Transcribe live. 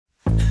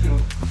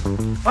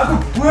아 그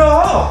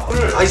뭐야?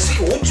 아이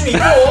새끼 옷 좀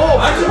입어.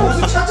 아니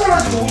옷을 찾잖아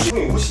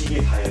지금 옷이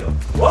이게 다예요.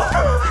 뭐?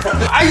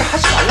 아이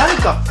하지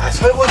말라니까. 아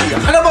설거지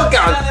하나밖에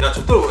안. 야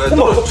저또 왜?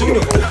 어머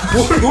정령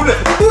뭘 놀래?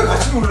 왜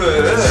같이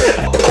놀래?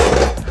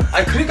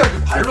 아니 그러니까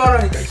발로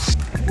하라니까.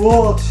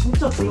 와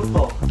진짜 들렸다.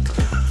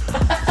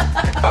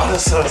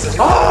 알았어.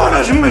 아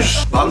나 정말.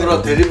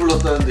 마누라 대리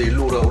불렀다는데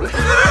일로 오라 그래?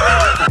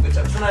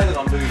 잭슨하이드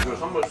감독이 그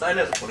선물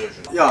사인해서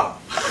보내주는. 야,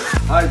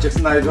 아이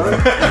잭슨 나이저.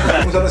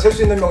 명사는 셀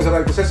수 있는 명사가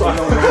있고 셀 수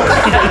없는 명사가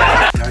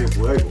있고. 야 이거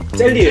뭐야 이거?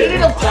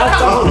 젤리예요.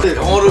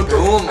 영어로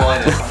병원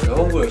뭐하냐? 영어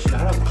공부 열심히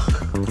하라고.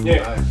 예,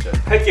 아 진짜.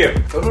 할게요.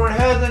 결혼을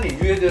해야 되는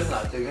이유에 대해서는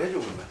안 되게 해줘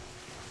그러면.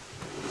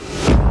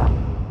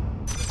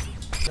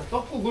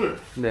 떡국을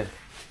네.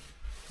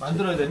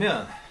 만들어야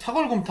되면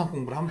사골곰탕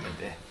공부를 하면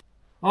된대.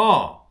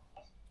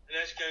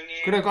 안녕하십니까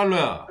형님. 그래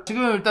깔로야.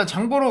 지금 일단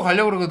장 보러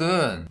가려고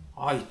그러거든.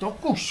 아 이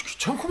떡국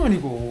귀찮구만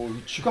이거.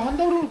 지가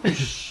한다 그러니까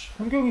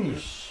현경이니.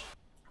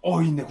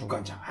 있네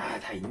국간장. 아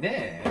다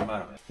있네.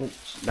 얼마나.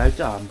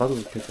 날짜 안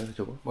봐도 될까요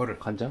저거? 뭐를?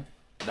 간장?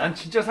 난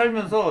진짜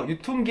살면서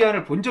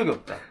유통기한을 본 적이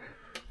없다.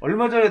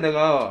 얼마 전에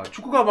내가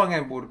축구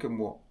가방에 뭐 이렇게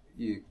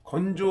이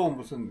건조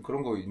무슨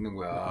그런 거 있는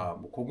거야.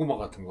 뭐 고구마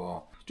같은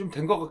거. 좀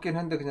된 거 같긴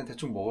한데 그냥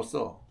대충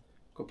먹었어.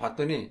 그거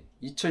봤더니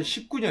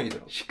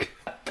 2019년이더라고.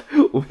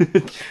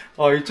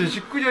 오늘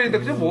 2019년인데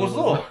그냥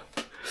먹었어.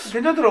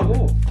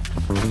 괜찮더라고.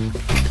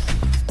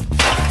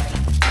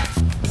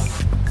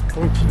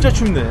 오늘 진짜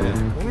춥네.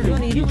 오늘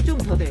이건 1인분 좀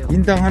더 돼요.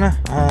 인당 하나?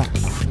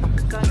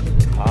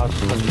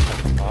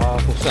 좋다.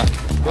 복산.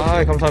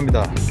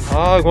 감사합니다.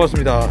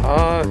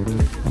 고맙습니다.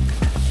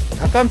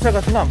 닭가슴살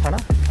같은 거 안 파나?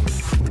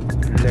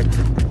 블랙.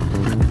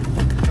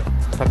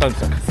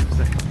 닭가슴살.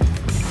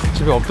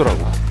 집에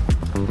없더라고.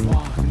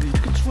 와 근데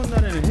이렇게 추운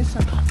날에는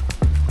헬스장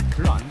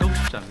별로 안 가고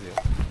싶지 않으세요?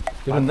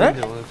 이런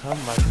날? 오늘 사람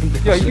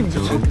많은데 야 이게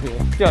무슨?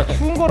 야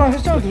추운 거랑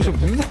헬스장이 도대체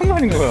무슨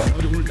상관인 거야?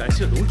 오늘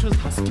날씨가 너무 추워서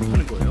다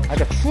스킵하는 거예요?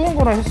 그러니까 추운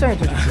거랑 헬스장이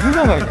도대체 무슨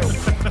상관이냐고.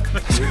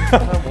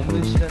 사람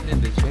없는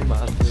시간대인데 제일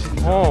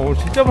많았어요. 오늘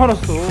진짜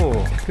많았어.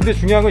 근데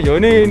중요한 건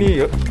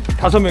연예인이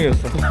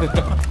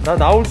 5명이었어. 나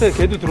나올 때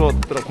걔도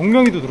들어왔더라.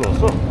 공명이도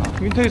들어왔어.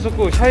 윈터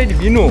있었고 샤이니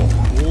민우.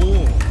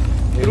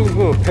 그리고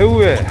그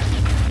배우의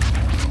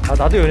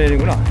나도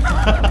연예인이구나.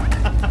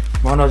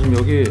 나 지금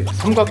여기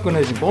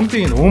삼각근에 지금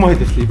펌핑이 너무 많이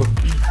됐어 이거.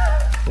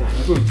 야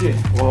이거 있지?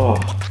 와.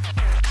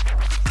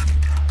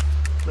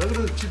 나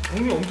그래서 지금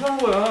정리 엄청 한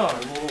거야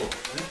이거.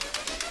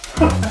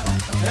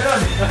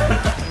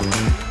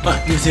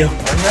 안녕하세요.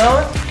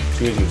 안녕.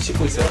 지금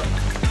씻고 있어요?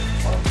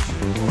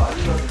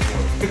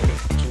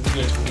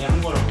 조국에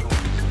정리한 거라고.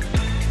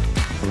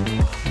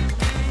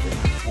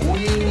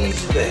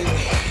 모닝이즈백.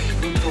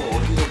 이건 또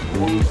어디서 뭘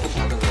또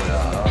받은 거야?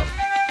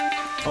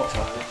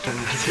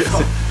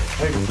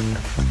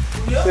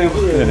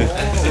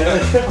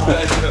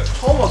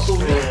 처음 왔어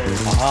오늘.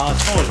 처음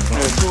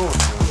오셨구나.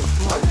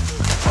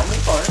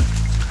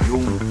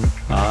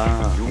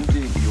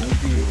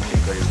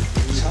 용띠니까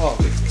샤워.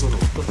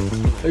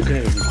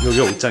 그냥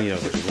여기가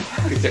옷장이라가지고.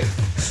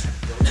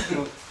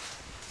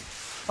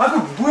 아 그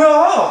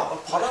뭐야?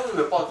 바람이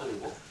왜 빠져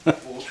이거?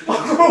 뭐 어떻게?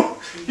 그럼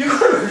이걸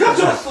왜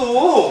가져왔어?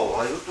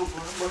 이것도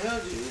한번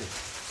해야지.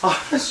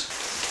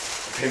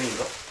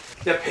 뱀인가?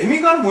 야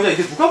뱀인가는 뭐냐?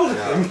 이게 누가 보자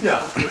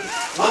뱀이냐?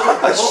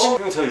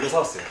 형 저 이거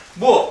사왔어요.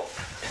 뭐?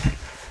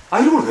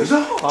 이런 걸 왜 사?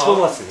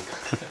 처음 왔으니까.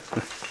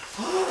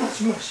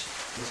 정말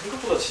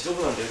생각보다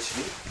지저분한데요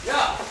집이?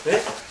 야.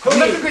 네? 형이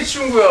그렇게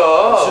치운 거야.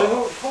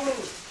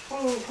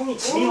 형이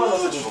짐이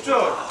많아서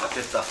진짜.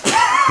 됐다.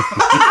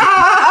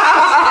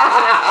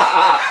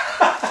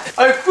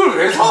 아니 그걸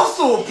왜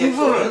사왔어? 이게 또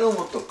풍선을.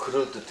 해놓으면 또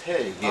그럴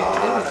듯해 이게.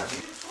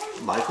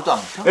 마이크도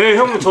안 켜? 네,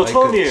 형 저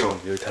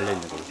처음이에요. 여기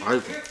달려있는 거.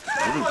 아이고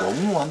일을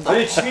너무 한다.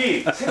 아니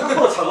집이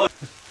생각보다 작아.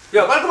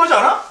 야 깔끔하지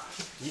않아?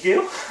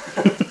 이게요?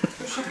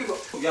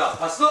 야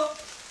봤어?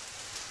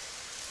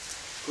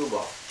 그거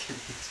봐.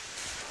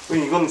 형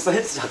이건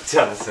사이즈 작지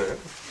않았어요?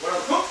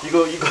 뭐라고?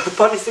 이거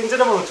파리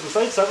생제르맹은 좀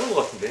사이즈 작은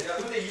것 같은데? 야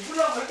근데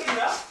입으려고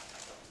했겠냐?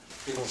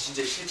 이건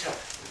진짜 실차.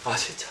 아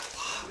실차.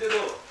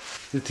 근데도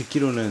근데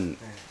듣기로는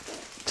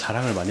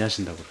자랑을 많이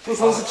하신다고.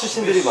 선수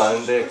출신들이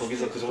많은데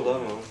거기서 그 정도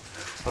하면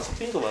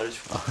석빈이도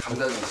말해주고.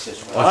 감당이 진짜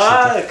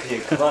좋아.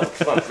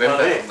 그만.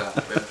 웬만해. 야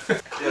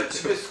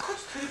집에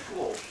스카치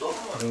테이프가 없어?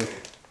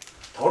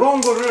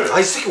 더러운 거를.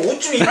 아이 새끼 옷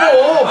좀 입어.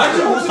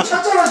 지금 옷을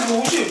찾잖아 지금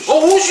옷이.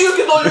 옷이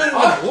이렇게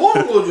널려있는데 뭐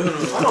하는 거야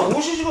쟤는?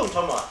 옷이 지금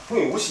잠깐만.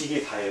 형님 옷이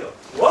이게 다예요?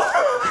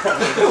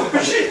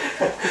 옷이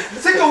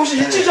새끼 옷이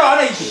일치지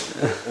않아 이게.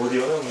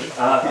 어디요 형님?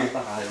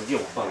 여기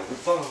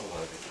옷방하고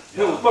가야 돼.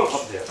 형 옷방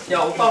가도 돼요? 야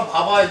오빠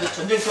봐봐 이제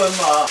전쟁터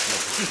임마.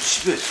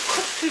 집에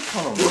스카치 테이프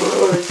하나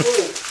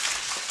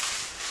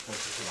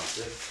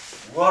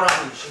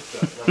뭐하라는 이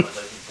새끼야. 야, 나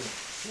지금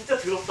진짜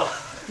더럽다.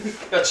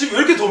 야, 집 왜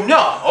이렇게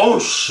덥냐? 어우,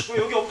 씨.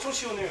 여기 엄청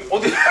시원해요.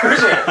 어디,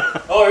 그렇지?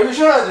 여기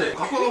시원하지?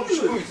 갖고 가고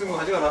싶은 거 있으면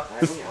가져가라.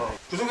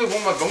 구석에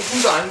보면 막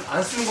명품도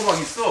안 쓰는 거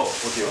막 있어.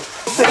 어디요?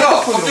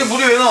 야, 갑자기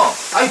물이 왜 나?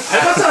 아니,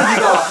 밟았잖아,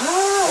 니가.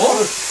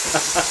 어?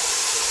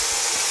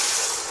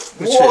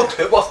 우와,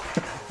 대박.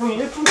 형이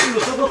일품질로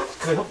써도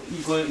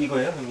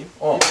이거예요 형님?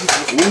 오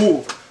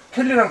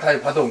켈리랑 다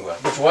받아온 거야.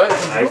 너 좋아해?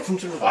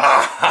 일품질로.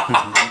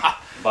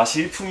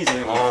 맛이 일품이죠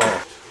형님.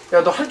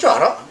 야 너 할 줄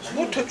알아?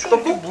 뭐 대충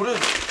떡국 물에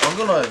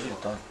담겨놔야지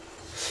일단.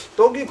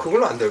 떡이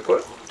그걸로 안 될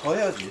걸? 더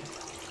해야지.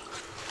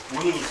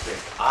 모닝 이스테.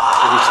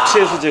 이거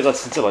식체 소재가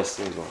진짜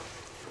맛있어요 이거.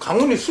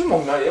 강훈이 술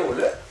먹나 얘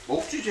원래?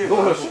 먹지 쟤. 너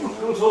원래 술?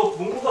 형 저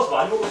몽골 가서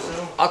많이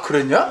먹었어요. 아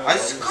그랬냐? 아니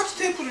스카치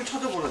테이프를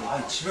찾아보라니.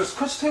 아니 집에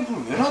스카치 테이프를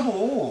왜 놔둬?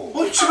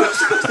 아니 집에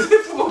스카치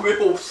테이프가 왜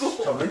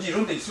없어? 자 왠지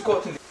이런 데 있을 것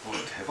같은데.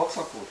 대박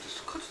사건 같아.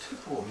 스카치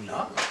테이프가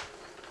없나?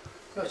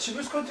 야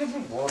집에 스카치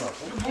테이프를 뭐하나?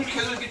 물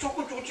계속 이렇게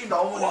조금씩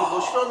나오면 이거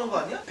너 싫어하는 거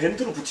아니야?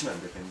 밴드로 붙이면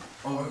안 돼 밴드.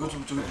 이거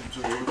좀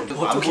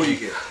안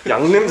보이게.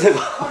 양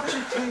냄새가.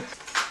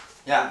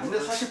 야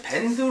근데 사실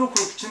밴드로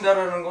그걸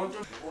붙인다라는 건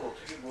좀.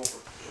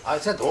 아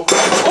진짜 너.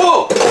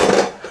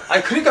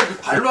 아니 그러니까 그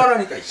발로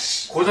하라니까.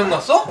 고장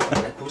났어?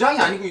 아니, 고장이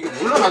아니고 이게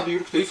몰라 나도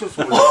이렇게 돼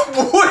있었어.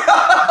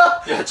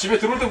 뭐야? 야 집에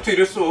들어올 때부터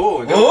이랬어.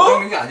 내가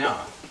고장낸 게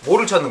아니야.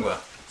 뭐를 찾는 거야?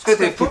 스카치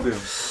테이프?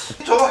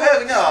 저거 해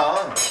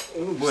그냥.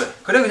 뭐해?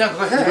 그래 그냥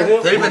그거 해.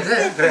 내일 밴드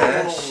해.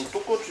 그래.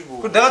 똑같지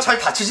뭐. 그리고 내가 잘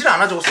다치질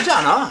않아. 저거 쓰지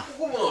않아.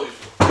 소금은 어디 있어?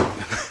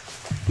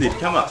 근데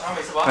이렇게 하면.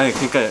 잠깐만 있어봐. 아니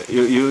그러니까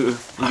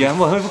이게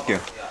한번 해볼게요.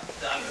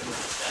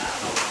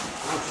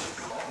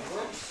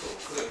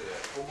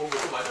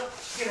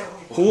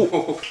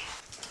 오.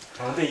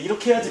 근데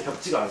이렇게 해야지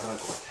벽지가 안 상할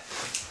것 같아.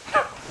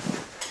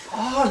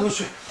 아, 너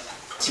씨.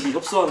 집이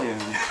협소하네요.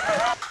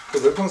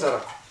 몇 평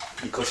살아?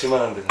 이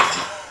거실만한데.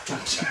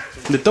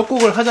 근데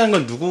떡국을 하자는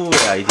건 누구의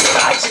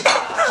아이디어야?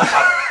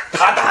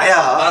 다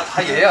나야.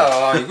 다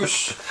얘야. 이거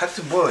씨.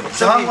 하여튼 뭐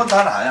이상한 건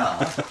다 나야.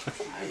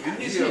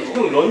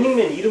 형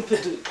런닝맨 이름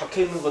패드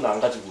박혀 있는 건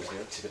안 가지고 오세요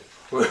집에?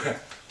 왜?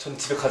 전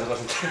집에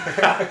가져가는데.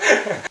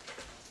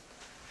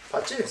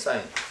 봤지?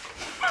 사인.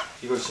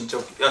 이거 진짜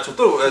웃겨. 야, 저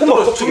떨어. 야,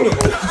 떨어. 청룡.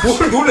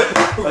 뭘 놀래?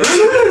 왜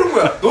놀래는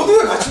거야? 너도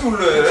왜 같이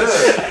놀래?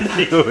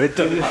 이거 왜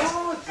떠?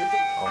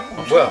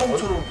 뭐야?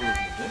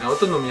 야,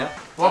 어떤 놈이야?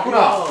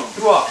 왔구나.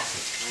 들어와.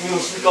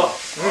 안녕하십니까?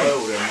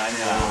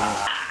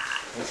 오랜만이야.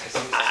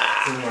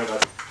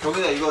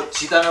 경인아 이거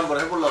지단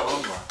한번 해보려고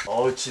하는 거야.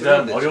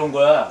 지단 어려운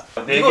거야.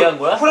 내기한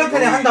거야?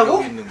 프라이팬에 한다고?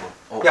 여기 있는 거.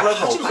 야,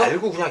 프라이팬 하지 없어?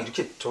 말고 그냥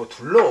이렇게 저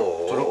둘러.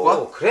 저럴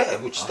거야? 그래,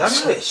 뭐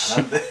지단을 해, 씨.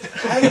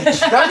 아이,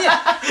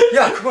 지단이야.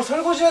 야, 그거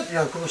설거지야.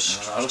 야, 그거 씨,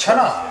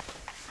 귀찮아.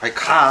 아니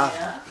가.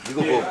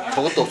 이거 뭐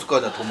저것도 없을 거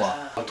아니야 도마.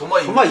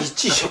 도마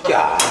있지, 이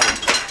새끼야.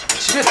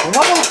 집에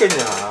도마가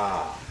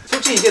없겠냐.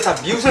 솔직히 이게 다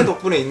미우새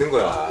덕분에 있는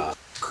거야.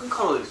 큰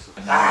칼 어디 있어?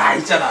 아,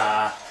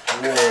 있잖아.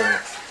 오.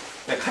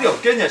 야, 칼이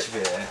없겠냐,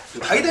 집에.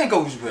 다 있다니까,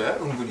 우리 집에,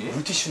 은근히.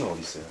 물티슈는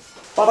어디 있어요?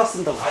 빨아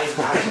쓴다고.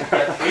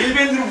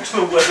 네일밴드로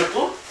붙여놓은 거야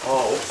또?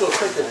 없어,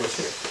 칼 때.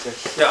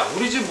 그렇지. 야,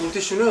 우리 집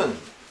물티슈는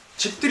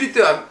집들이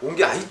때 온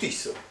게 아직도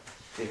있어.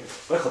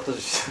 빨리 갖다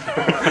주시죠.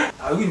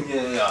 아, 여기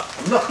있네. 야,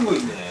 겁나 큰 거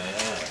있네.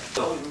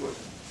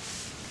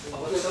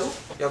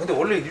 야, 근데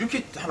원래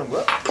이렇게 하는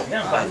거야?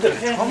 그냥 마음대로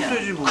해. 하면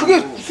되지 뭐. 크게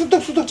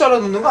쑥덕쑥덕 잘라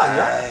넣는 거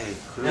아니야? 아이,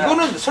 그래.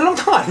 이거는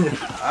설렁탕 아니냐?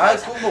 아이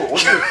그거 뭐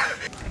어디?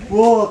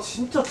 와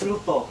진짜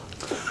들렸다.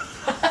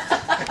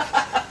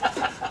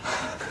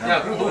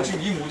 야, 그리고 너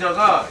지금 이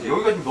모자가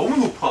여기가 지금 너무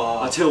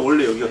높아. 제가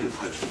원래 여기가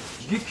높아요.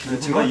 이게 길구나.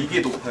 제가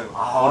이게 높아요.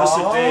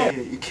 어렸을 때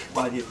이렇게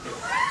많이 했대요.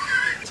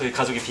 저희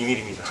가족의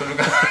비밀입니다.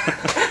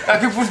 야,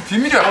 그게 무슨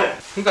비밀이야?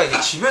 그러니까 이게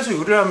집에서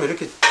요리를 하면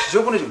이렇게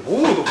지저분해지. 너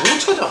못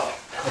찾아.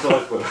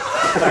 가져갈 거예요.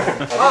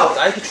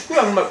 나이키 축구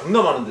양말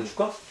겁나 많은데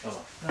줄까?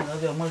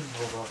 나도 양말 좀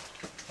먹어.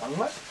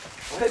 양말?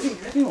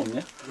 패딩 없냐?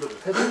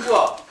 패딩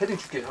좋아. 패딩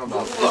줄게.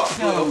 잠깐만.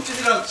 너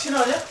옆집이랑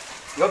친하냐?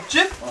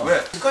 옆집?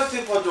 왜? 스카치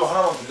테이프 좀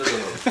하나만 빌려줘.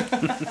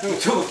 형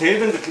저거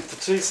데일밴드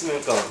붙여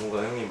있으니까 뭔가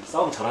형님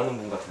싸움 잘하는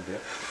분 같은데요?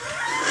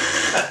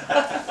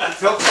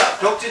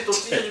 벽지 또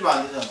찢어지면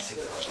안 되잖아.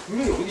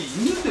 분명히 어디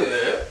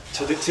있는데?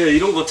 제가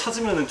이런 거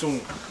찾으면은 좀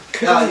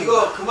야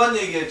이거 그만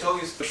얘기해.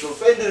 저기 또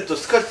팬들이 또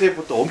스카치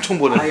테이프 또 엄청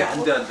보내. 아예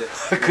안 돼, 안 돼.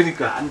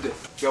 그러니까 안 돼.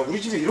 야,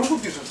 우리 집에 이런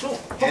것도 있었어?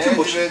 얘네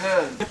뭐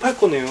집에는 해팔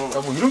거네요. 야,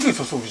 뭐 이런 게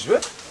있었어, 우리 집에?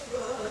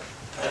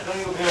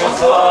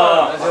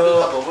 왔어. 다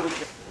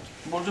넣어버릴게.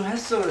 뭘 좀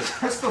했어 그래서.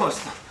 했어.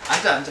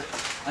 앉아.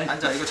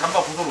 앉아. 이거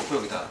잠바 벗어놓고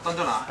여기다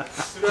던져놔.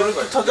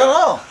 그러니까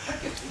쳤잖아.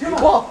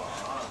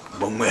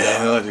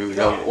 멍맹해가지고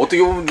야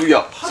어떻게 보면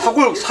야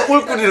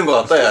사골 끓이는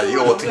거 같다 야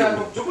이거 어떻게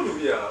보면. 무조건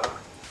요리야.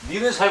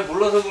 니네 잘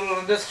몰라서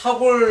그러는데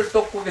사골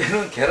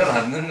떡국에는 계란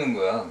안 넣는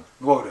거야.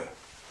 누가 그래?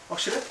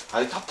 확실해?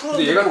 아니 다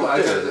근데 풀었는데 얘가 또 뭐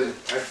알지? 어때?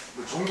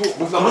 정보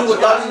뭐 그런 거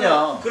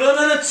따지냐.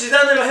 그러면은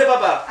지단을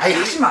해봐봐. 아이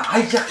하지 마.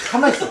 아이 야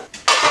가만 있어.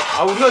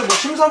 아 우리가 뭐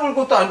심사 볼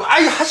것도 아니고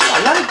아이 하지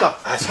말라니까.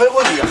 아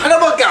설거지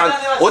하나밖에 안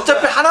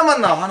어차피 하나만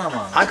나와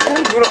하나만. 아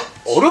그럼 그거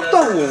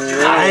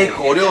어렵다고. 아이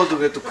그 어려워도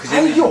그래 또 그 아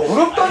재미. 이게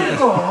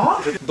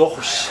어렵다니까. 너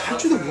할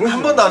줄도 모르는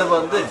한 번도 안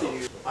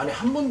해봤는데. 아니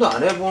한 번도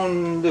안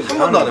해보는데 한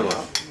번도 안 해봐.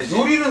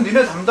 요리는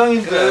니네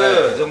담당인데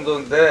그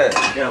정도인데.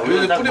 야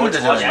우리는 뿌리면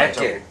되잖아.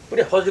 얇게.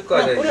 뿌려 퍼질 거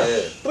아니야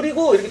이제.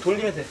 뿌리고 이렇게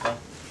돌리면 돼.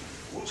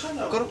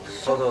 그럼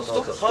더.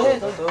 해.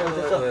 더.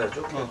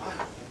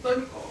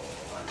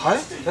 다 해?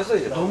 됐어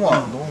이제. 너무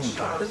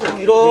됐어.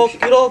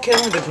 이렇게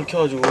했는데 불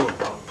켜가지고.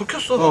 불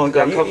켰어. 그러니까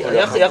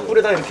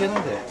약불에다 이렇게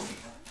했는데.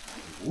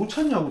 못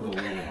찾냐고 너.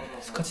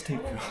 스카치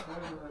테이프.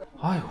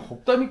 아이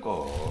없다니까.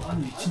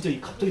 아니 진짜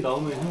이 갑자기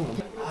나오면 형.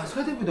 아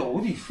서대부 내가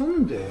어디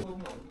있었는데.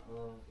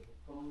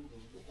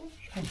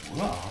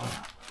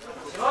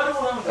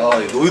 아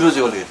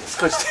노이로제 걸리겠다.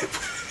 스카치 테이프.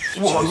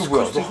 우와 이거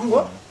뭐야? 너 한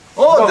거야?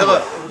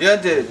 내가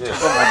얘한테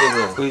잠깐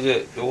받아서. 그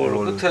이제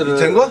요걸로 끝에를.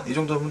 된 거야? 이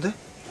정도 하면 돼?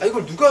 아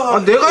이걸 누가?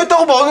 내가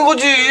했다고 많은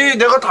거지.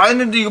 내가 다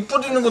했는데 이거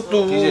뿌리는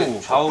것도. 이제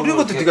좌우로 뿌리는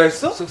것도 이렇게 네가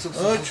했어?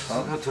 쓱쓱쓱.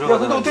 야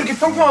근데 어떻게 이렇게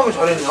평평하게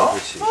잘했냐?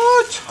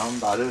 참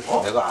나를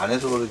내가 안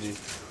해서 그러지.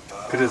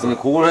 그래서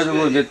그걸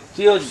해주고 이제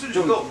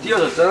좀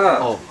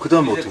띄어졌잖아.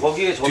 그다음 이제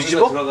거기에 저기가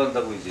뒤집어?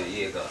 들어간다고 이제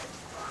얘가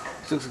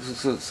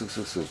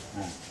쓱쓱쓱쓱쓱쓱.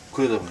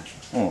 그다음에.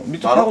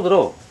 밑에 파고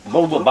들어.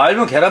 뭐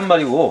말면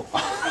계란말이고.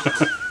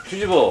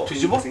 뒤집어.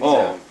 뒤집어?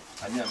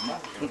 아니야 인마.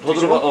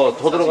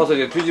 더 들어가서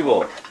이제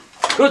뒤집어.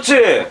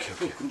 그렇지.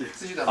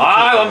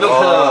 아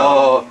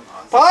완벽하다.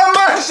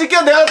 반만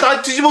시켜 내가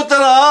다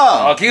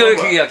뒤집었잖아. 아 기가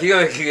막히게야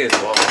기가 막히게.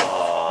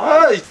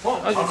 아이.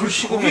 아니 좀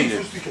식으면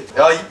이제.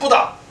 야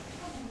이쁘다.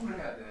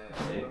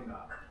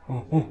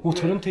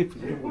 저런 테이프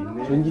이런 거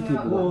있네. 전기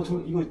테이프. 저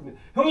이거 있네.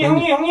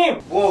 형님.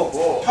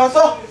 뭐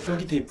찾았어?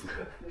 전기 테이프.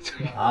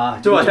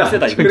 좋아, 야,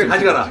 그래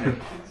가져가라.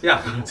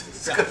 야,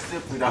 스카치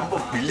테이프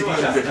한번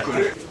빌리는데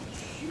그걸.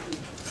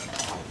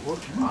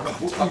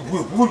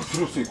 뭘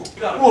들었어 이거?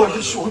 와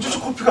이게 언제 저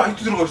커피가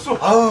아직도 들어가 있어?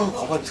 아우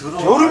거봐 들어.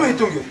 여름에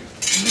있던 게.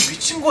 이게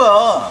미친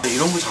거야.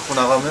 이런 거 자꾸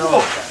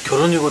나가면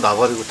결혼이고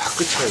나발이고 다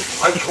끝이야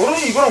이거. 아니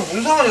결혼이 이거랑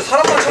무슨 상관이야?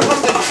 사람만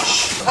착하면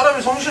되지.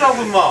 사람이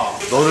성실하고 임마.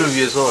 너를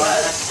위해서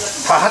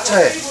다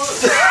하차해.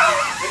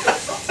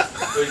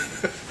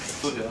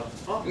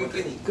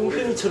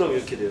 끈끈이처럼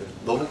이렇게 돼요.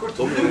 너무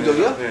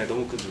끈적이야? 네,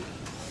 너무 끈적이.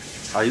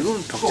 아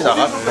이건 벽지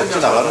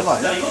나가는 거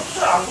아니야?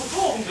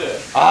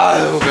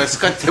 아유 왜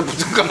스카치 테이프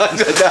좀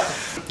가져자.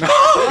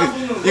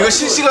 이거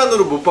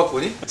실시간으로 못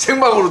바꾸니?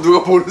 생방으로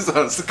누가 보는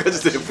사람 스카치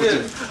테이프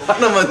좀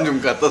하나만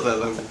좀 갖다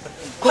달라고.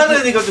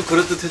 하느니까 좀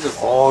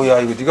그럴듯해졌어. 야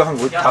이거 네가 한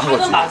거 다 한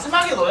거지?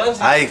 마지막에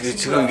넣어야지. 아이 그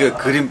지금 이게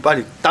그림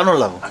빨리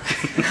따놓으려고.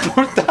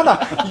 뭘 따나?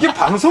 이게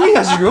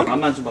방송이야 지금?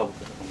 맛만 좀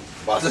봐볼까.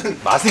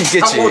 맛은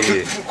있겠지.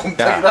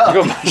 곰탕이라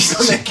이거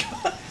맛있지.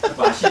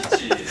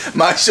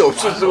 맛이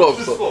없을 수가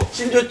없어.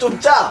 심지어 좀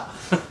짜.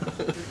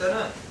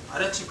 일단은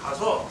아래집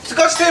가서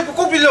스카치 테이프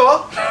꼭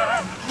빌려와.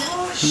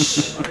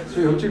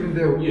 저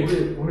옆집인데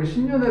오늘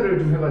신년회를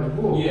좀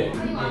해가지고.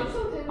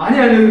 아니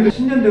근데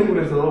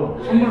신년대문에서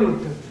선물로.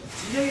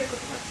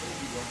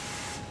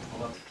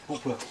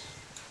 뭐야?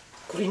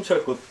 꿀인 줄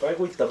알고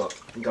빨고 있다가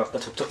이거 아까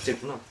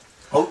접착제구나.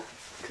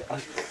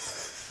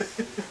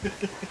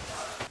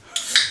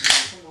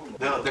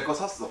 내가 내 거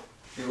샀어.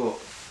 이거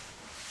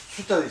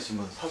술잔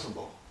있으면 사서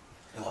먹어.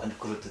 이거 완전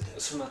그럴듯해.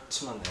 술맛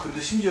치마네.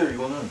 근데 심지어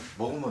이거는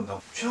먹으면 나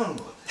취하는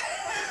것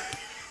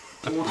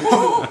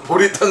같아.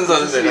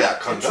 보리탄산은 내가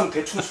약한가?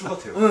 대충 술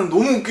같아요. 응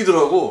너무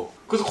웃기더라고.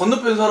 그래서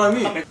건너편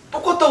사람이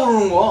똑같다고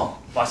그러는 거야.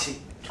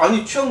 맛이.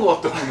 아니 취한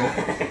거 같다고 너.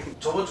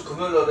 저번 주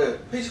금요일날에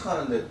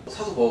회식하는데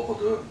사서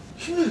먹었거든.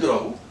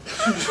 힘들더라고.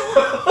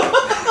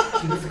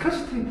 근데 스카치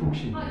테이프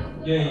혹시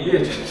있나요?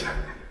 예.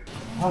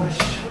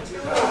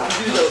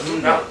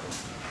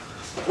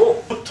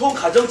 보통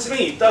가정집에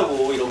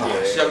있다고 이런 게.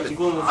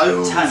 이거는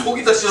아유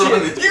속이 다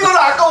시원하네. 이걸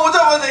아까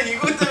오자마자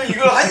이것 때문에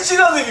이걸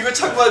 1시간을 이거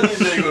찾고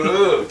왔는데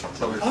이거를.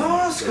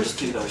 스카치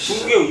테이프.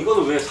 중국이 형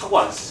이거는 왜 사고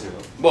안 쓰세요?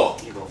 뭐?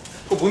 이거.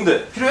 그거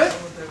뭔데? 필요해?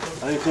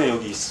 아니 그냥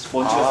여기 있어.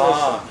 먼지가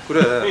쌓였어.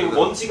 그래. 이거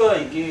먼지가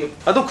이게.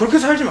 너 그렇게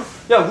살지 마.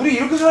 야 우리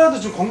이렇게 살아도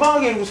좀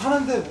건강하게 이러고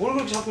사는데 뭘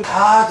그렇게 자꾸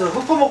다저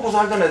흙 퍼먹고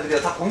살던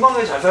애들이야. 다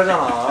건강하게 잘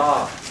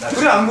살잖아.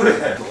 그래 안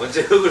그래?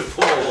 언제 흙을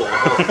퍼먹어?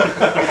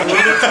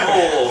 흙을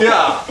퍼.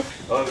 야.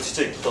 아 이거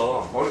진짜 이쁘다.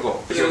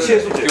 이거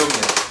시의 소재. 귀엽네.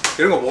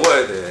 이런 거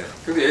먹어야 돼.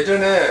 근데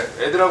예전에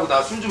애들하고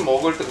나 술 좀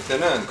먹을 때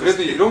그때는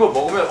그래도 이런 거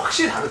먹으면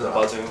확실히 다르더라.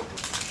 맞아요.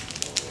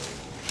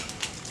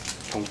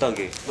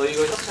 병따개. 너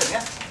이거 협찬이야?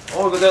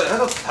 이거 내가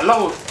해서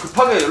달라고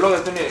급하게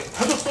연락했더니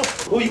해줬어.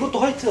 이것도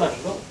화이트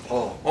아닌가?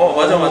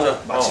 맞아.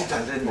 마침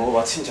잘 됐네.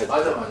 마침 잘.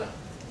 맞아.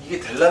 이게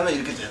되려면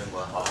이렇게 되는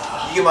거야.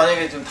 이게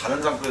만약에 좀 다른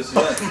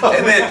상태였으면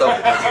애매했다고.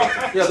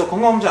 야 너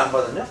건강검진 안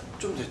받았냐?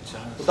 좀 됐지.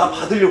 나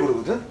받으려고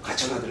그러거든?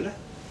 같이 받을래?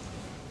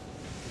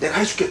 내가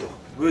해줄게 너.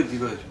 왜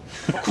네가 해줘?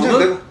 그냥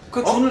내가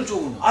그 돈을 줘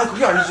그냥.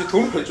 그게 아니지.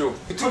 돈을 왜 줘?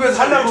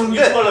 유튜브에서 하려고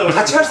그러는데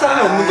같이 할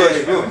사람이 없는 거야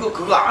지금.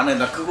 그거 안 해.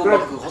 나 그거 그래.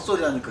 막 그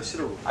헛소리 하니까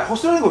싫어.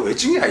 헛소리 하는 거 왜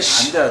찍냐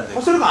이씨. 안 돼.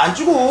 헛소리가 안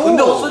주고.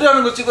 근데 헛소리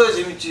하는 거 찍어야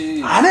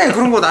재밌지. 안 해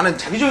그런 거. 나는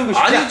자기적인 거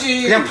싶지.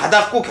 아니지. 그냥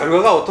받았고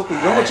결과가 어떻고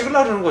이런 거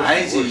찍으려고 하는 거지.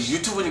 아니지.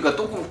 유튜브니까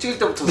똥구멍 찍을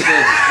때부터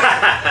써야지.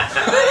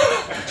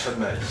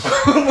 미쳤네.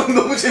 그러면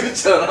너무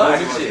재밌지 않아?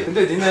 아니지.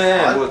 근데 니네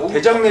아니, 뭐 뭐,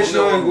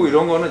 대장내시경이고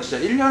이런 거는 진짜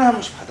 1년에 한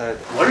번씩 받아야 돼.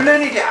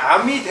 원래는 이게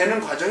암이 되는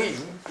과정이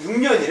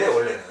 6년이래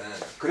원래는.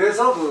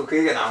 그래서 그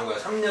얘기가 나온 거야.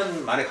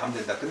 3년 만에 가면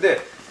된다.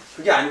 근데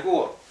그게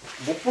아니고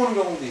못 보는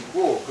경우도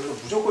있고 그래서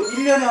무조건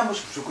 1년에 한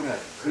번씩 무조건 해야 돼.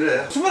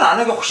 그래. 수면 안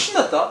하기가 훨씬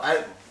낫다.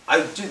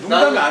 아니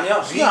농담이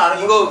아니야. 수행 안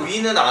하는 이거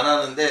위는 안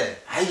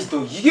하는데. 아이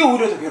너 이게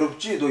오히려 더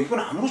괴롭지. 너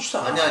이건 아무렇지도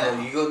않아.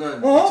 아니야 이거는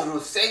밑으로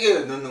세게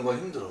넣는 건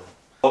힘들어.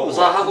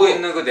 우사하고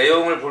있는 그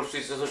내용을 볼 수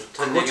있어서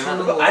좋다는 얘기는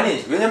하는 거.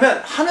 아니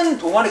왜냐면 하는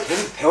동안에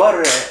계속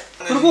대화를 해.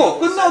 그리고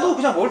끝나도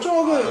그냥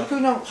멀쩡하게 이렇게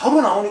그냥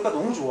바로 나오니까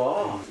너무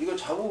좋아. 이거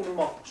자고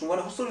막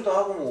중간에 헛소리도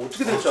하고 뭐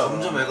어떻게 될지 알아.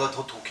 점점 애가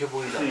더 독해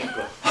보이니까.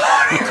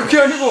 그게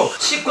아니고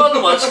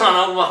치과도 마취 안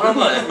하고 막 하는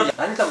거 아니야?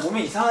 난 일단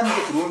몸에 이상한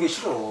게 들어오는 게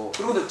싫어.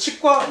 그리고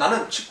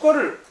나는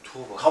치과를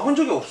가본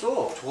적이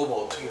없어. 저거 봐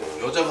어떻게 해.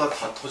 여자가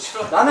다 더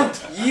싫어. 나는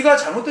이가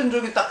잘못된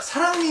적이 딱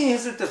사랑니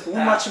했을 때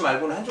부분 마취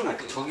말고는 한 적이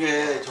없어.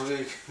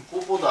 저게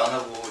뽀뽀도 안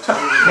하고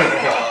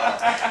저러니까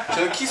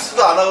저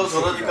키스도 안 하고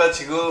저러니까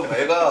지금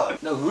애가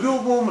나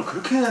의료보험을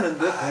그렇게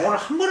내는데 병원을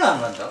한 번에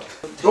안 간다.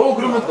 너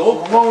그러면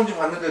너 건강원지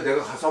봤는데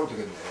내가 가서 하면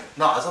되겠네.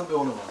 나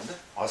아산병원에 가는데?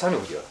 아산이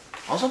어디야?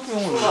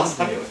 아산병원을 왜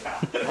가는데?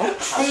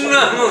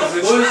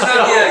 충남은 무슨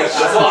사기야?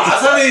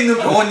 아산에 있는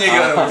병원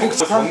얘기하는 거.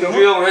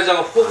 정주영 회장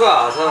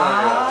호가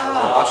아산이야.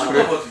 아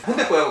그래?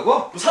 현대 거야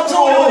그거?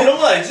 삼성의료원 이런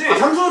거 알지?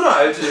 삼성의료는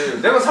알지.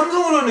 내가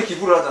삼성의료원에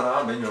기부를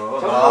하잖아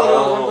매년.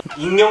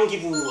 익명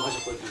기부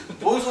하셨거든요.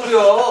 뭔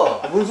소리야?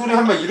 뭔 소리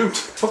한번 이름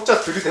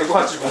석자 들이대고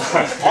하지 뭐.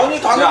 아니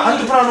당연히 야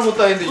한두 푼 하는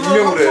것도 아닌데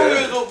익명을 해.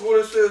 삼성에서 뭘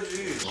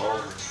했어야지.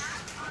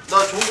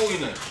 나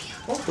종국이네.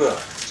 뭐야?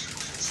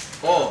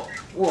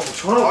 우와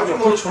아주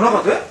그거 뭐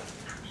전화가 돼?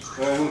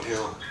 네, 형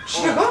돼요.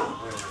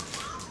 시계가?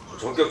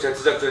 전격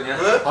제트 작전이야?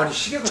 왜? 아니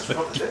시계가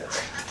전화가 돼?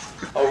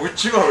 아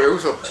웃지마 왜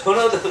웃어?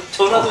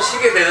 전화도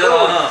시계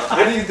되잖아.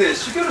 아니 근데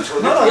시계로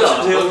전화를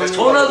야,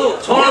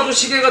 전화도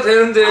시계가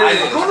되는데.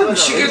 아니, 그거는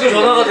시계도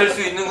전화가 될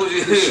수 있는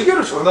거지.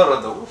 시계로 전화를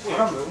한다고?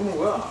 사람 왜 우는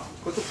거야?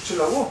 그것도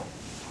붙이려고?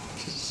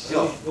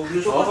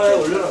 우리 소파에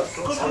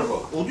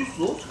올려놨어. 어디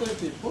있어? 스카이프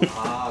테이프?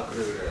 아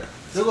그래.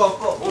 내가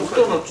아까 어디다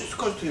놨지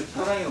스카이프 테이프?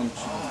 사랑이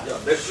넘치. 야,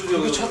 맥주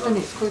여기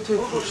찾더니 스카이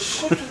테이프.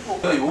 스카이프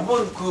테이프. 야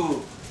요번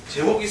그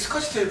제목이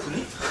스카치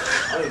테이프니?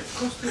 아니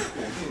스카이 테이프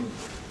어디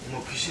있는?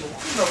 뭐 귀신이 혹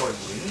나봐 이거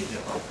웬일이야?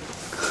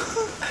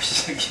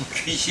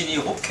 귀신이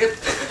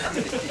혹했대.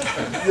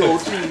 이거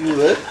어떻게 이거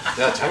왜?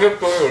 야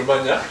장혁병이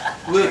얼마냐?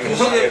 왜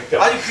귀신이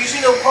아니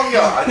귀신이 혹한 게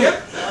아니야?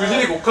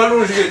 그진이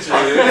고칼로를 시겠지.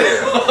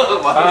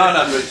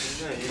 아나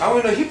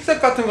강훈이는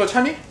힙색 같은 거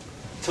차니?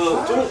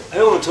 저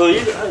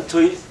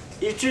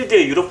일주일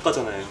뒤에 유럽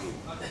가잖아요.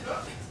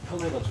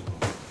 편해가지고.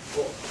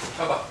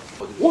 봐봐.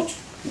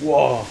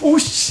 와.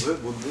 오씨. 왜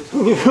뭔데?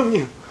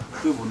 형님.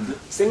 그게 뭔데?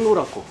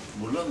 생로라 거.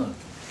 몰라 난.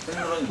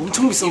 생노란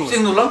엄청 비싼 거.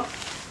 입생 놀라?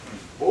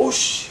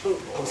 오씨.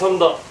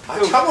 감사합니다.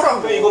 아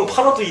차보라고. 형, 이건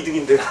팔아도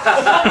이득인데. 아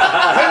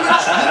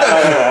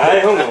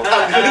형.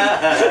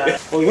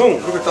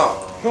 형.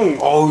 그러겠다. 형.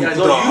 어우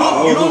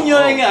이쁘다. 유럽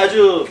여행에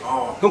아주.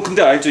 형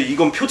근데 알죠?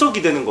 이건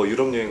표적이 되는 거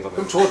유럽 여행 가면.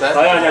 그럼 줘 내.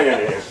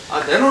 아니.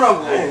 아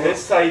내놓으라고.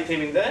 베스트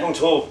아이템인데? 형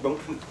저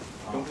명품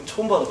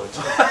처음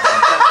받아봤죠.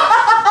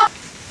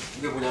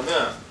 이게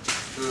뭐냐면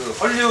그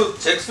헐리우드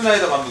잭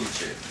스나이더 감독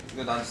있지.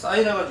 이거 난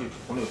사인해가지고 이렇게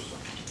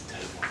보내줬어.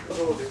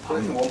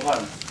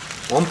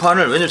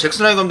 원판을 왜냐면 잭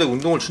스나이더 감독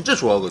운동을 진짜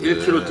좋아하거든.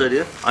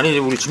 1kg짜리야? 아니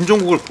우리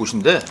짐종국을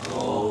보신대.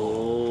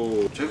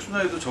 오. 잭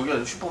스나이더 저기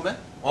아니야 슈퍼맨?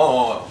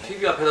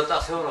 TV 앞에다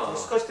딱 세워놔.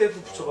 스카치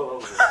테이프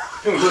붙여봐가지고.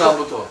 형 이거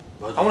다음부터.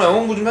 강훈아 영어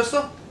공부 좀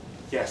했어?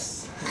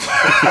 예스.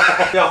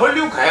 야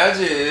헐리우드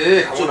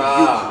가야지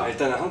강훈아.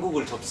 일단은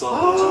한국을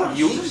접수하고.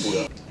 이혼은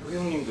뭐야? 혁이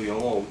형님도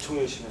영어 엄청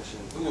열심히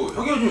하시는. 누구?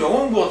 형이 요즘 영어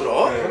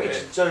공부하더라? 네. 형이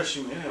진짜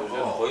열심히 해.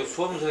 거의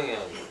수험생이야.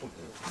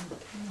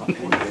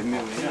 팬이 몇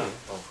명이냐?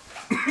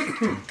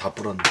 다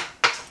불었네.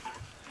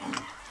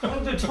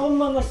 형들 처음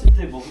만났을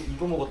때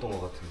이거 먹었던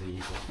것 같은데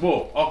이거.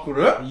 뭐? 아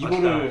그래?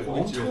 이거를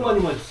엄청 많이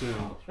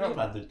마셨어요. 수영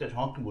만들 때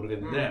정확히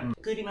모르겠는데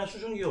끓이면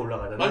수증기가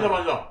올라가잖아.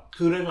 맞아.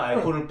 그래서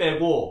알코올을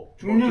빼고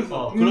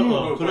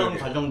그런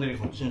과정들이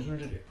거친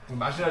술들이에요.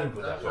 맛이나 좀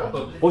보자.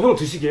 형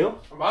드시게요?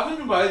 맛은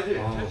좀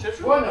봐야지. 쟤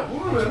좋아하냐?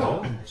 물을 왜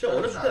넣어? 진짜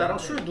어렸을 때 나랑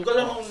술 누가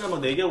잘 먹는가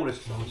막 내기하고 그랬어.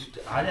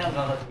 안양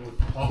가가지고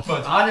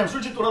안양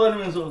술집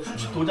돌아다니면서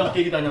술집 도장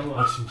깨기 다녀고.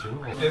 아 진짜요?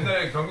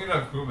 옛날에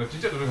경이랑 그거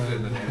진짜 그랬어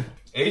옛날에.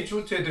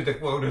 H.O.T 애들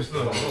데리고 와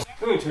그랬어.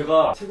 형님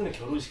제가 최근에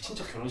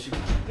친척 결혼식이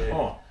있는데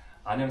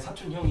안양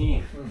사촌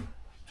형이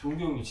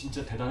종규 형이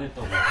진짜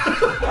대단했다고.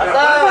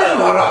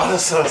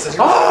 알았어.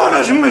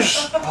 아나 정말.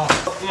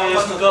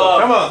 안녕하십니까.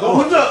 잠깐만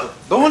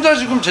너 혼자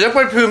지금 제작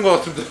발표인 것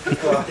같은데.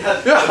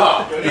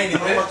 야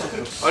연예인인데?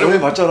 아니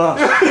봤잖아.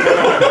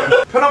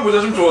 편한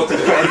모자 좀 줘.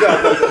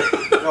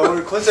 야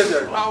오늘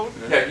컨셉이야 이거.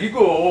 야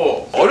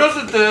이거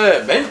어렸을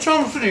때 맨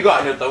처음 술 이거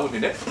아니었다고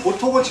니네?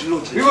 보통은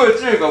진로지.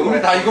 이거였지? 그러니까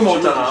우리 다 이거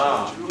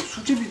먹었잖아.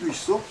 수제비도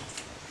있어?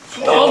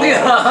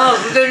 떡이야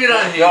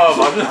수제비라니. 야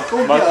맞아.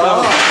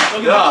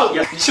 야.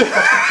 야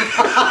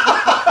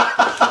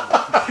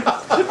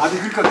아니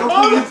그러니까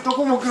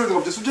떡국 먹기로 해도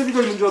갑자기 수제비가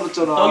있는 줄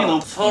알았잖아.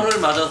 설을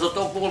맞아서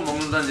떡국을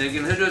먹는다는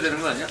얘기는 해줘야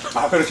되는 거 아니야?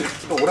 아 그렇지.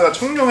 올해가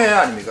청룡해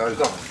아닙니까?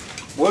 그래서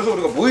모여서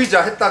우리가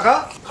모이자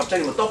했다가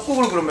갑자기 뭐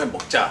떡국을 그러면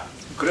먹자.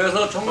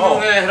 그래서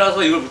청룡의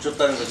해라서 이걸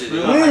붙였다는 거지.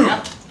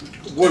 아니야?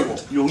 뭐야 이거?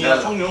 용이야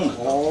청룡.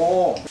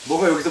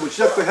 뭐가 여기서 뭐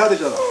시작도 해야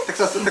되잖아.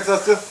 텍사스?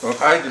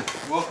 가야지.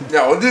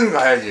 야 어디든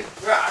가야지.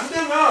 왜 안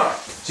되면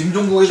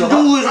짐종국이나.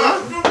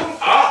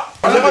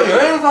 내가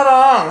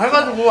여행사랑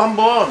해가지고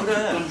한번.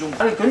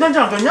 아니 괜찮지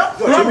않겠냐? 야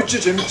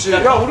재밌지.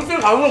 야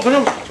우리끼리 가서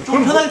그냥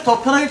좀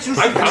더 편하게 치울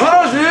수 아니 있어.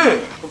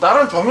 당연하지.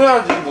 나랑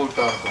정해야지 뭐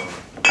일단.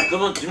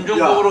 그러면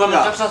짐종국으로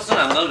가면 텍사스는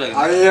안 가도 되겠네.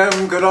 I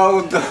am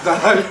ground.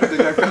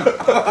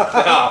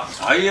 야,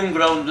 IM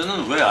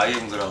그라운드는 왜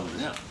IM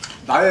그라운드냐?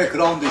 나의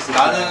그라운드 있어.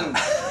 나는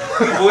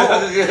뭐야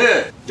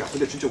그게? 야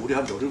근데 진짜 우리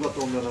한 열흘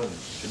갔다 오면은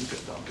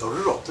재밌겠다.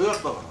 열흘 어떻게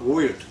갔다 가?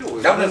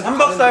 5일. 야 근데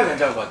 3박 4일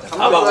괜찮을 것 같아.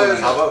 4박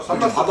 5일.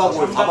 4박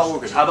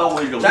 5일. 4박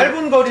 5일 정도.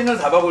 짧은 거리는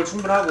 4박 5일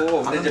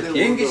충분하고 근데 이제 가는데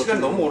비행기 뭐 시간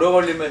너무 오래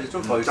걸리면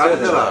좀 더 있어야 짧은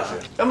데 되잖아. 가야지.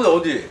 한번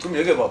어디? 그럼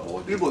얘기해봐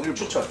뭐. 일본.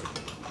 추천.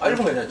 아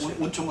일본 괜찮지.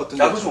 온천 같은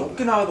나도 좀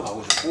오키나와도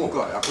가고 싶고.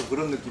 그러니까 약간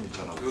그런 느낌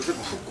있잖아. 요새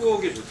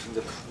푸꾸옥이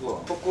좋던데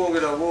푸꾸옥.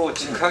 푸꾸옥이라고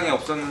직항이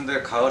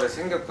없었는데 가을에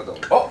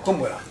생겼거든. 그건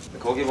뭐야?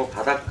 거기 뭐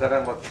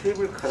바닷가랑 막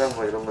케이블카랑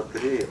막 이런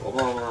것들이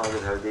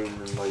어마어마하게 잘 돼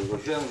있는 막 이거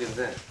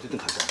휴양지인데. 어쨌든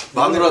가자.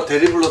 마누라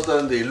대리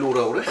불렀다는데 일로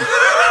오라고 그래?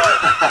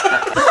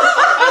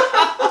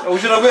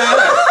 오시라고 해.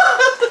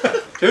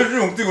 제주도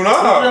용띠구나.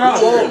 딱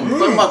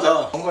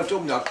맞아. 뭔가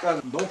좀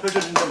약간 너무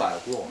펼쳐진 데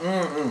말고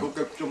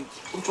그렇게 좀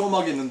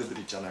촘촘하게 있는 데들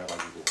있잖아요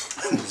가지고.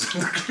 무슨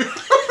느낌?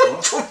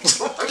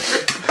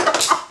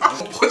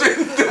 퍼져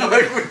있는 데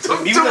말고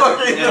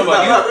촘촘하게 있는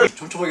데.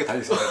 촘촘하게 다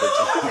있어야 되지.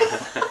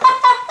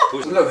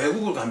 우리가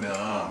외국을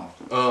가면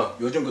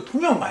요즘 그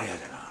통역 많이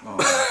하잖아.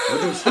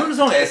 요즘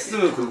삼성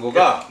S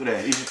그거가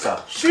그래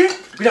 24.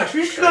 그냥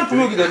실시간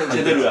통역이 되는 거야.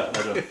 제대로야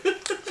맞아.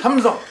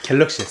 삼성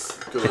갤럭시 S.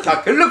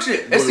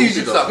 갤럭시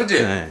S24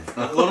 그치? 네.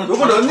 그거는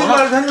요거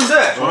런닝을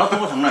했는데 전화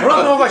통화 장난 아니야.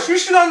 전화 통화가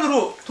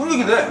실시간으로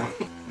통역이 돼.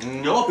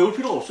 영어 배울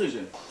필요가 없어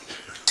이제.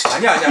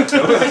 아니야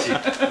배워야지.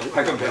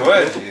 가끔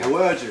배워야지.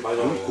 배워야지.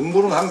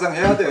 공부는 항상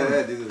해야 돼.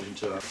 니들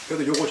진짜.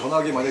 그래도 요거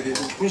전화기 만약에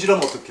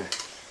분실하면 어떡해?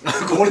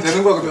 그거는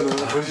되는 거야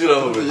그러면은.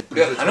 분실하면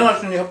우리가 가능할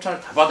수 있는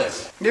협찬을 다 받아야 돼.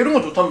 근데 이런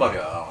건 좋단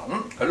말이야.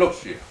 응?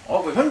 갤럭시.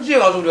 그 현지에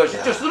가서 우리가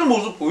실제 쓰는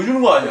모습 보여주는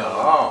거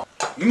아니야.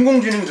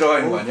 인공지능 들어가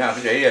있는 거 아니야.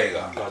 그치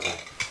AI가.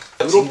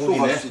 유럽도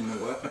갈 수 있는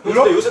거야?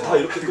 유럽 요새 다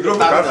이렇게 유럽은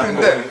갈 수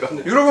있는데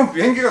유럽은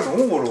비행기가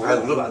너무 멀어. 아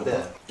그러면 안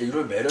돼.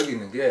 유럽 매력이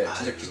있는 게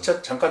진짜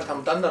기차 잠깐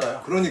타면 딴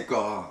나라야.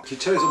 그러니까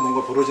기차에서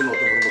뭔가 벌어지는 어떤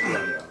그런 것들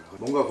아니야.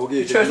 뭔가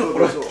거기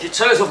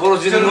기차에서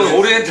벌어지는 건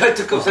오리엔탈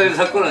특급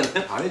사건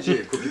아니야?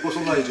 아니지. 그 비포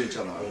선라이즈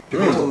있잖아.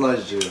 비포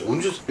선라이즈.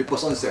 언제 비포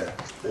선셋.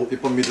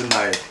 비포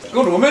미드나잇.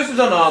 그건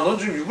로맨스잖아. 넌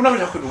지금 유부남이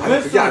자꾸 아니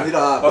로맨스. 그게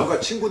아니라 뭔가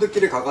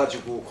친구들끼리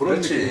가가지고 그런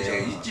그렇지. 느낌 있잖아.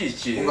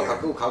 있지. 뭔가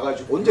가끔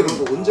가가지고 언제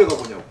그런 거 언제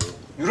가보냐고.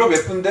 유럽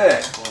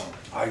예쁜데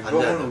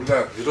유럽은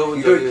우리가 유럽은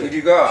이럴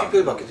길이가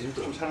픽을 받기도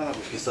힘들어.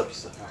 비싸.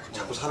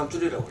 자꾸 사람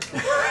줄이라고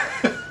그래.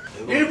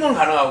 일본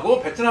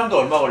가능하고 베트남도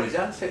얼마 걸리지?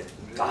 한 세.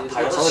 다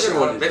 6시간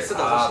걸리. 맥스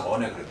 5시.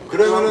 머네 그래도.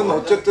 그러면은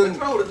어쨌든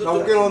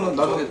나오기로는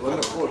나는 원래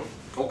그걸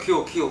오키.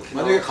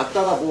 만약에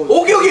갔다가 뭐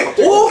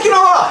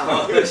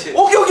오키나와. 그렇지.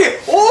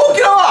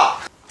 오키나와.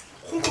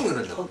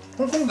 홍콩에는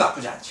홍콩도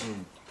나쁘지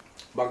않지.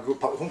 막 그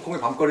홍콩의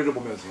밤거리를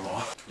보면서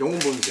영웅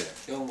본색.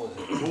 영웅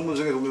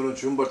본색에 보면은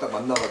주윤발 딱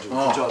만나가지고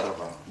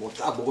주차하다가 뭐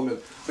딱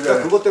먹으면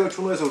그러니까 그것 때문에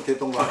추노해서 그렇게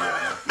했던 거 아니야.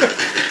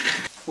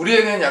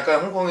 우리에게는 약간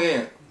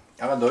홍콩이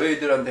약간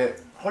너희들한테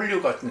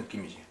헐리우드 같은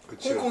느낌이지.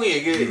 그치. 홍콩이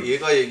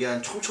얘가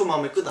얘기한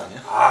촘촘함의 끝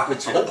아니야?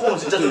 그치. 홍콩은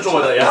진짜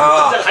촘촘하다.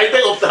 야 진짜 갈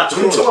데가 없다.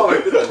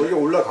 촘촘함의 끝 아니야. 거기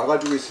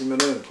올라가가지고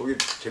있으면은 거기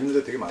재밌는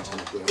데 되게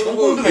많잖아.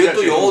 그리고 얘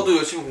또 영어도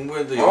열심히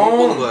공부했는데 영어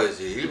보는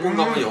가야지. 일본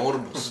가면 영어를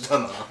못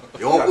쓰잖아.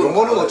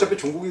 영어는 어차피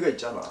종국이가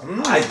있잖아.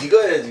 아니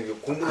네가 해야지.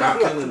 공부를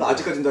그렇게 나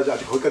아직까지는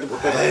아직 거기까지 못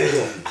가야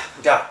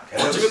자,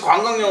 어차피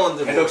관광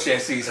영어인데 뭐. 갤럭시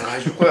S24가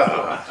해줄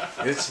거야.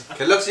 그렇지.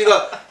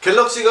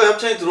 갤럭시가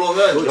협찬이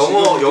들어오면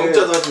영어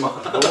영자도 하지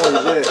마.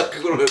 너 이제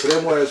그걸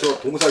그래머에서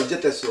동사 이제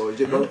뗐어.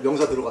 이제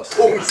명사 들어갔어.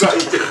 동사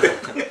이제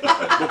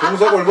너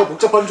동사가 얼마나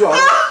복잡한 줄 알아?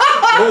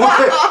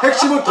 너한테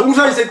핵심은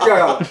동사 이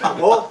새끼야.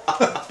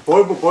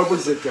 벌브 이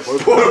새끼야.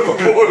 벌브.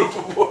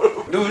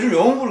 너 요즘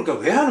영어 보니까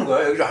왜 하는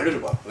거야? 여기 좀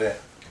알려줘봐. 왜?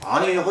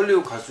 아니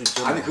헐리우드 갈 수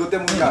있잖아. 아니 그것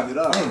때문이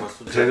아니라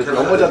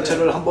영어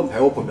자체를 한번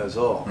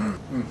배워보면서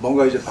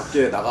뭔가 이제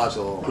밖에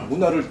나가서 그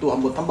문화를 또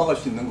한번 탐방할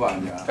수 있는 거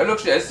아니야.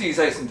 갤럭시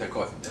S24 있으면 될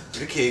것 같은데.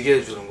 이렇게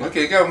얘기해 주는 거야?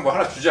 이렇게 얘기하면 뭐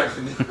하나 주지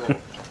않겠니?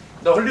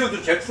 나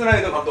헐리우드 잭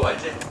스나이더 감독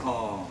알지?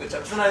 그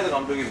잭 스나이더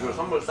감독이 그걸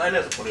선물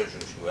사인해서 보내주는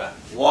친구야.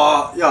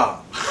 와,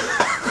 야,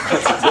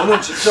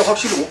 너는 진짜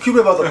확실히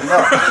 5kg에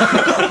받았구나.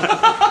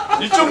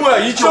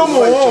 2.5야,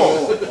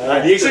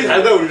 2.5. 리액션이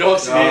다르다 우리랑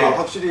확실히. 야,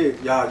 확실히,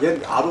 야, 얘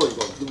알아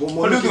이거.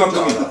 뭐 헐리우드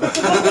감독이.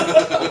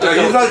 자,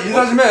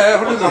 인사 좀 해.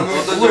 헐리우드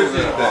감독이 보고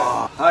있을 때.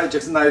 하이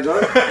잭슨 나이더.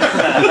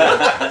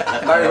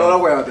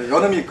 나이더라고 해야 돼.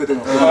 연음이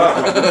있거든.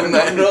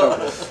 나이더.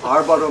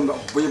 R 발음,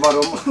 V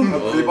발음,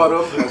 B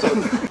발음. 그래서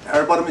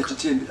R 발음이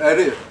지친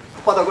L이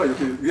혓바닥을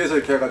이렇게 위에서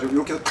이렇게 해가지고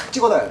이렇게 해서 탁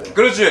찍어놔야 돼.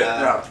 그렇지.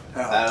 야,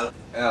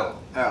 L.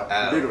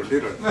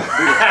 리를.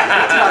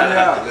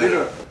 아니야,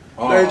 리를.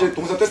 나 이제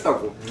동사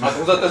뗐다고.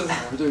 동사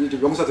뗐어. 이제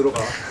명사 들어가.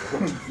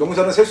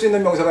 명사는 셀 수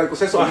있는 명사가 있고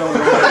셀 수 없는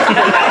명사가 있고.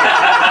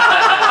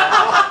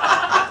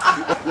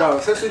 야,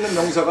 셀 수 있는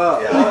명사가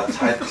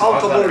잘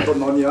카운터블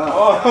너니야.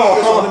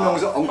 셀 수 없는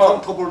명사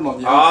언카운터블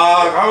너니야.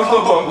 아,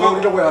 카운터볼.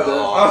 이라고 해야 돼.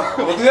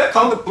 어떻게?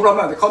 카운터블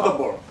하면 안 돼.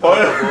 카운터볼.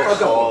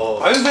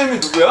 카운터볼. 안 선생님이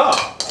누구야?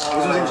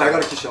 선생님 잘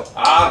가르치셔.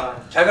 아,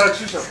 잘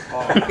가르치셔.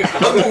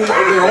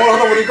 한국말 영어를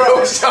하다 보니까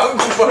역시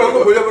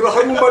한국말하고 뭐냐면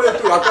한국말에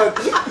또 약간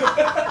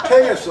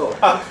팽했어.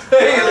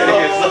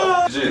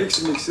 팽했어.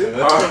 믹스.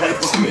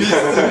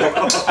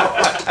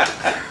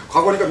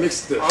 과거니까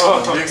믹스드.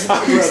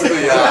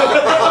 믹스야.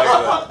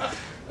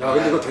 야,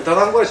 근데 이거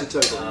대단한 거야 진짜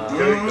이거.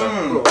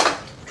 그러니까.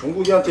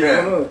 종국이한테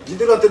이거는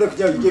니들한테는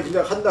그냥 이게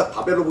그냥 한다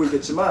바벨로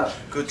보이겠지만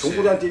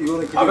종국이한테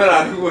이거는 바벨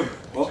아니고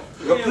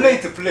이거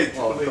플레이트.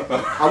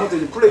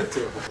 아무튼 이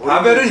플레이트.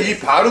 바벨은 이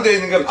바로 돼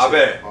있는 게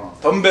바벨.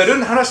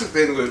 덤벨은 하나씩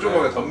돼 있는 거예요.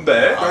 조금의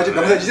덤벨. 나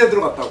지금 명사 이제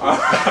들어갔다고.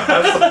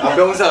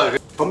 명사.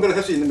 덤벨을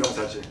할 수 있는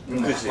명사지.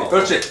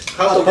 그렇지.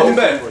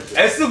 덤벨.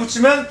 S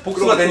붙이면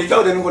복수가 되니까.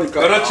 복수가 되는 거니까.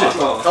 그렇지.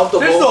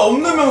 셀 수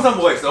없는 명사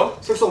뭐가 있어?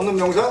 셀 수 없는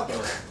명사?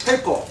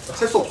 페이퍼.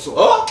 셀 수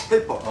없어.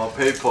 페이퍼.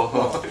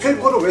 페이퍼.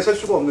 페이퍼를 왜 셀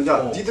수가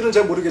없느냐? 니들은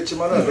잘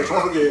모르겠지만 내가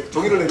정확하게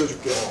정의를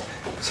내려줄게.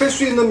 셀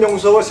수 있는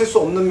명사와 셀 수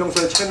없는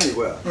명사의 차이는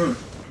이거야.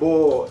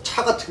 뭐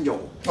차 같은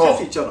경우 셀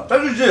수 있잖아.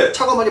 짜주지.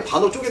 차가 만약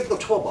반으로 쪼개서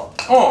쳐봐봐.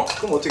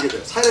 그럼 어떻게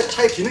돼?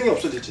 차의 기능이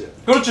없어지지.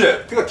 그렇지.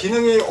 그러니까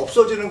기능이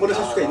없어지는 거를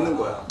셀 수가 있는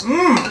거야.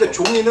 근데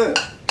종이는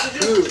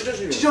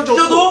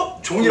찢어져도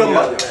종이란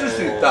말이야. 쓸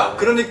수 있다.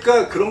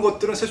 그러니까 그런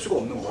것들은 셀 수가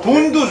없는 거야.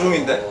 돈도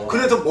종인데.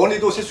 그래서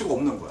머니도 셀 수가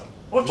없는 거야.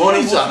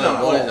 머니지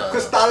않아.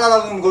 그래서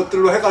달러라는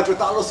것들로 해가지고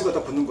달러스가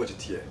다 붙는 거지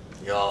뒤에.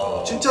 야.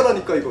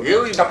 진짜라니까 이거.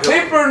 그러니까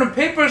페이퍼는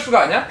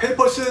페이퍼스가 아니야?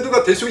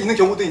 페이퍼스가 될 수 있는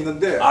경우도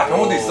있는데. 아,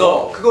 경우도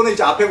있어. 그거는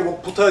이제 앞에 뭐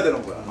붙어야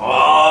되는 거야.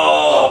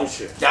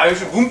 그렇지. 야,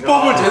 역시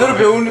문법을 제대로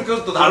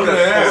배우니까 또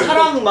다르네.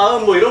 사랑,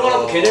 마음 뭐 이런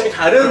거랑 개념이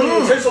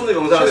다른 셀 수 없는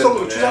명사가 셀 수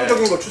없는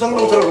추상적인 거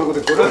추상명사라고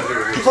그러거든.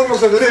 그거는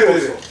추상명사가 그래.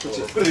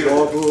 그렇지.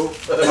 러브,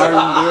 마인드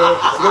이런 거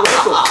할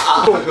수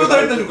없어. 학교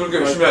다닐 때는 그렇게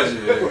열심히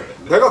하지.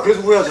 내가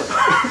그래서 후회하잖아.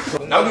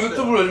 나도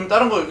유튜브를 요즘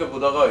다른 거 이렇게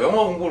보다가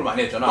영어 공부를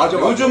많이 했잖아. 맞아.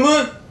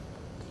 요즘은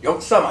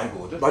역사 많이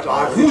보거든.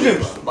 맞아. 너무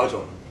재밌어. 맞아.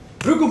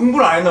 왜 이렇게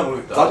공부를 안 했나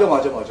모르겠다.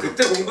 맞아.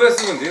 그때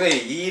공부했으면 너네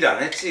이 일 안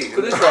했지.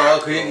 그러니까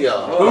그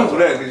얘기야. 그럼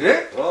그래,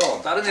 그지?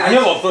 다른 일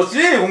자녀가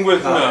없었지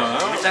공부했으면.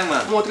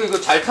 살짝만. 그럼 어떻게 이거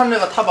잘 탄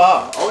애가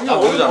타봐.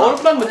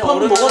 얼음만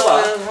한번 먹어봐.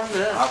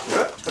 아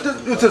그래?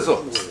 이거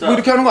됐어. 뭐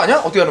이렇게 하는 거 아니야?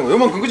 어떻게 하는 거야?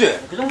 요만큼 그지?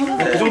 그 정도면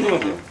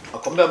돼.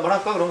 건배 한번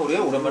할까? 그럼 우리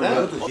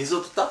오랜만에.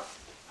 인서트 따?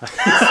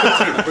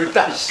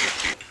 일단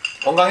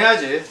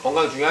건강해야지.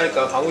 건강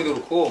중요하니까 강훈이도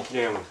그렇고.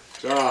 예.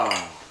 자.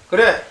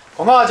 그래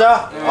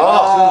건강하자.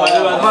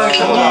 건강히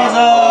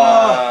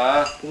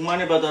건강해서 복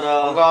많이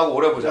받아라. 건강하고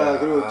오래 보자. 자,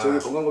 그리고 저기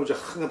건강검진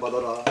항상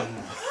받아라.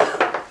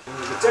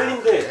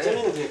 젤리인데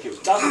젤리는 그냥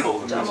이렇게 짜서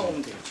먹으면 짜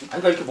먹으면 되겠지.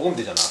 그러니까 이렇게 먹으면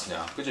되잖아,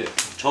 그냥. 그지?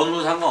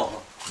 전은 상관없어.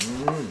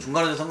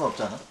 중간에도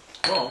상관없지 않아?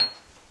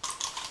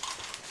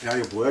 야,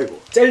 이거 뭐야 이거?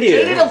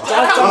 젤리예요. 젤리랑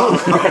짜.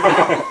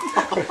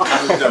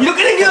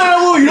 이렇게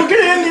생겨라고 이렇게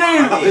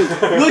생기라고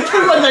너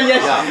철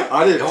만났냐?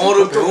 아니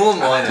영어를 배우면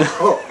뭐하냐.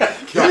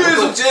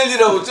 계속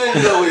젤리라고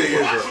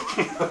얘기해서.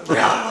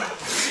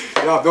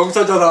 야,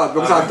 명사잖아.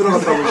 명사 안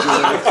들어간다고 지금.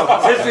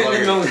 셀 수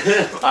있는 명사.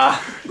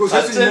 이거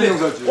셀 수 있는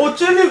명사지.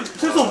 젤리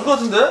셀 수 없을 것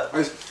같은데?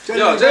 아니,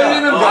 야,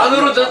 젤리는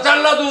반으로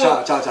잘라도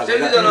자,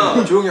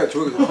 젤리잖아. 조용히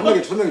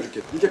설명해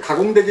줄게. 이게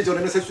가공되기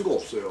전에는 셀 수가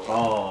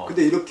없어요.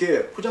 근데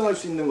이렇게 포장할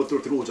수 있는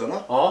것들로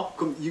들어오잖아.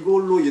 그럼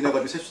이걸로 인해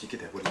가지고 셀 수 있게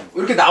돼 버리는 거야.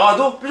 이렇게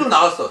나와도 뾰족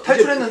나왔어.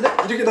 탈출했는데?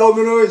 이렇게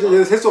나오면은 이제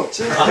얘 셀 수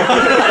없지.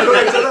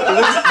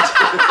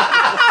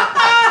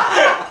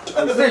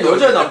 근데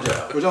여자야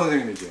남자야? 여자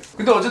선생님이지.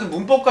 근데 어쨌든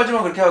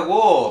문법까지만 그렇게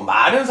하고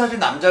말은 사실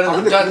남자는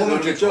근데 남자한테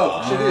그거는 그렇게 진짜 좋아.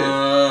 확실히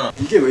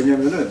이게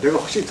왜냐면은 내가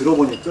확실히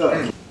들어보니까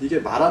이게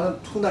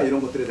말하는 투나 이런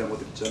것들에 대한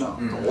것들 있잖아.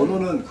 그러니까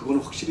언어는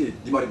그거는 확실히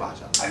네 말이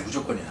맞아. 아니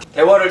무조건이야.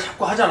 대화를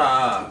자꾸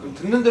하잖아. 그럼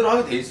듣는 대로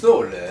하게 돼 있어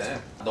원래.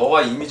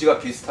 너가 이미지가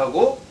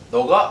비슷하고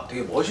너가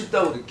되게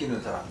멋있다고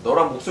느끼는 사람,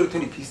 너랑 목소리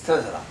톤이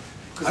비슷한 사람,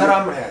 그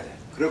사람을 해야 돼.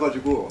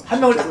 그래가지고 한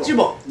명을 딱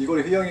집어.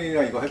 이걸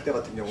희영이랑 이거 할 때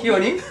같은 경우는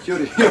희연이?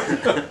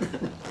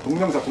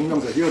 동명사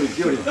희열이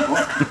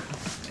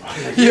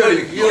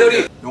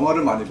희열이.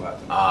 영화를 많이 봐야 돼.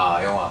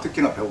 아 영화.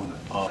 특히나 배우는.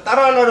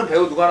 따라하려는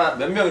배우 누가 하나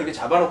몇 명 이렇게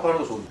잡아놓고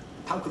하는 거 좋은데.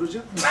 탐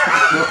크루즈?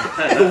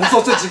 너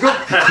웃었어 지금?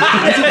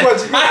 웃을 거야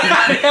지금?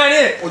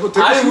 아니 너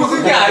되게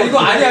웃은 게 아니고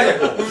아니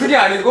웃은 게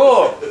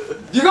아니고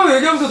네가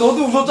얘기하면서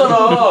너도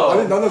웃었잖아.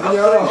 아니 나는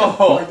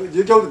그냥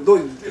얘기하고 너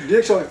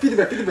리액션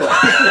피드백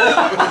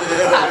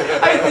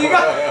아니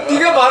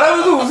네가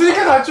말하면서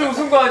웃으니까 같이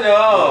웃은 거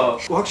아니야.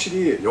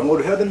 확실히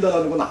영어를 해야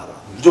된다는 건 알아.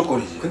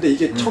 무조건이지. 근데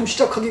이게 처음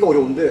시작하기가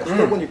어려운데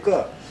하다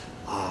보니까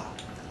아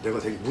내가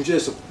되게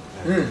무지했어.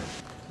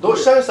 너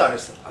시작했어 안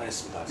했어? 안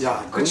했습니다.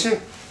 야 그치?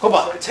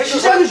 거봐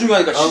시작이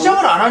중요하니까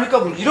시작을 안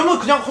하니까 이러면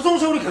그냥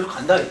허송세월이 계속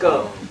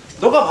간다니까.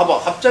 너가 봐봐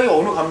갑자기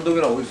어느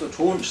감독이나 어디서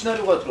좋은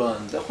시나리오가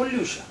들어왔는데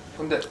헐리우드야.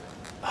 근데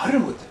말을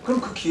못해.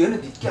 그럼 그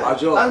기회는 네게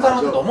아니야. 딴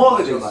사람한테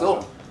넘어가게 돼 있어.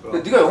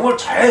 근데 네가 영어를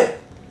잘해.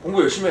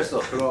 공부 열심히 했어.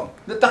 그럼.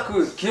 근데 딱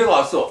그 기회가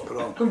왔어.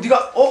 그럼. 그럼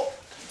네가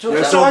저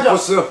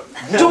버스.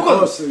 무조건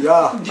버스.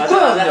 야. 니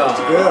거야 그냥.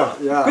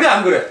 그래. 야. 그래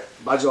안 그래?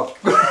 맞아.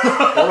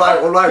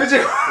 올라이.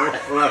 그치?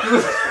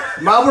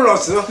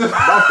 마블러스.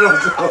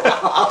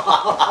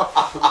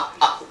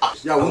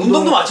 야,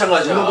 운동도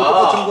마찬가지야. 운동도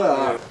똑같은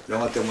거야.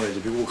 영화 때문에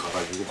이제 미국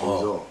가가지고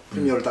거기서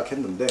프리미어를 딱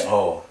했는데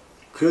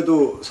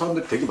그래도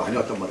사람들이 되게 많이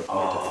왔단 말이야.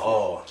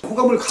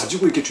 호감을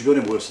가지고 이렇게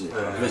주변에 모였으니까.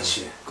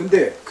 그렇지.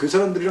 근데 그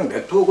사람들이랑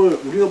네트워크를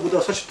우리보다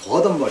사실 더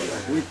하단 말이야.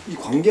 우리 이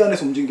관계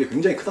안에서 움직이는 게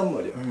굉장히 크단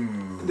말이야.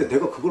 근데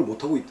내가 그걸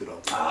못 하고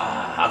있더라고.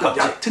 아깝지.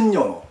 얕은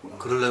연어.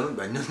 그러려면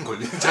몇 년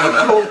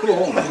걸리잖아.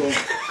 그럼.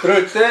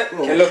 그럴 때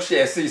갤럭시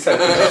S24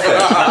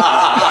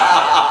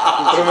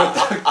 그러면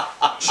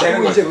딱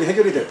지금 이제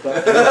해결이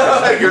됐다.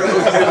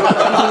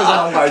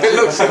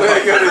 갤럭시가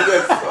해결이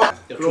됐어.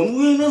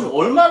 종국이는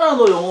얼마나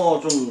너 영어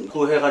좀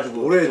그거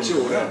해가지고 오래 했지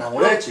오래.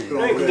 오래 했지.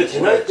 형님 근데 제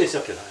나이 때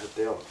시작해서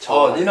하셨대요.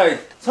 네 나이.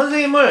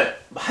 선생님을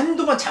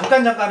한두 번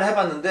잠깐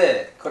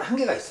해봤는데 그건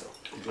한계가 있어.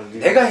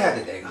 내가 해야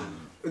돼 내가.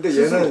 근데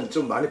얘는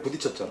좀 많이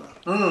부딪혔잖아.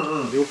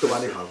 미국도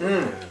많이 가고.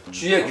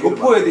 주위에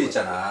교포 애들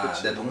있잖아.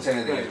 내 동생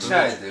애들,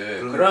 친한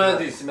애들. 그런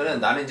애들 있으면은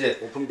나는 이제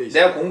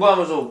내가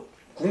공부하면서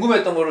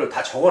궁금했던 거를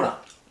다 적어놔.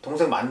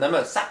 동생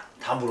만나면 싹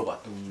다 물어봐.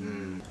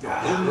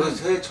 너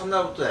새해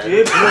첫날부터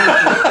애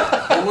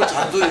너무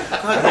잔소리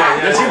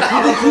야 지금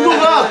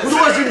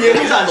구도가 지금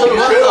얘기해서 안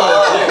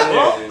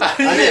적었어요.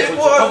 아니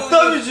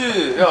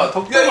덕담이지. 야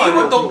덕담 야 이거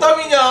아니야.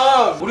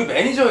 덕담이냐. 우리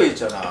매니저에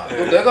있잖아.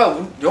 너 내가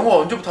영어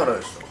언제부터 알아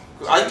했어?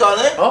 아직도 안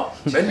해? 어?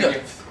 몇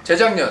년?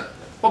 재작년.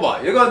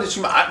 봐봐 얘가 근데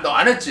지금 너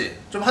안 했지?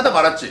 좀 하다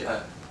말았지?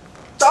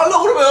 잘라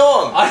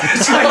그러면. 아니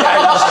지금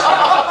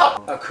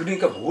아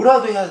그러니까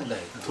뭐라도 해야 된다.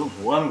 너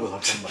뭐 하는 거야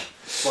잠깐만.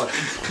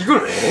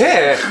 이걸 왜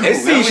해?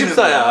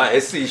 S24야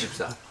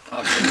S24.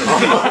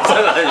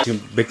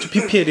 지금 맥주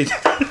PPL이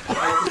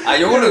아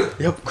요거는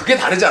그게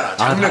다르잖아.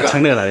 장르가.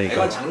 장르가 다르니까.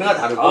 이건 장르가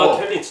다르고. 아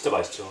켈리 진짜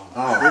맛있죠.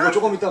 이거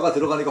조금 있다가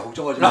들어가니까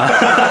걱정하지 마.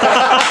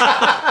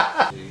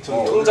 저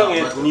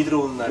통장에 돈이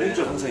들어오는 날에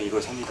항상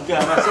이걸 삽니다. 그게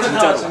아마 센터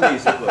같은 게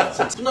있을 거야.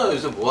 누나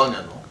요새 뭐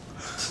하냐 너?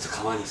 진짜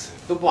가만히 있어요.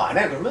 너 뭐 안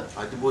해 그러면?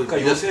 아니 뭐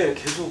그러니까 요새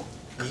계속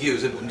이게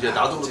요새 문제야.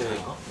 나도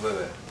그렇다니까. 왜?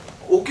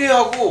 오케이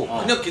하고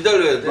그냥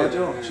기다려야 돼.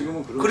 맞아.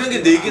 지금은 그런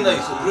게 4개나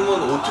있어.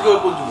 그러면 어떻게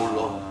할 건지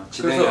몰라.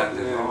 진행이 안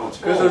돼서.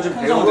 그래서 요즘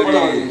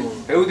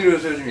배우들이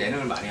요새 요즘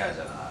예능을 많이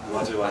하잖아.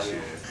 맞아요.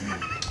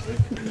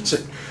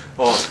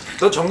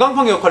 너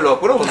전광판 역할로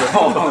왔구나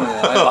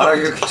오늘.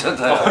 말하기가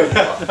귀찮다.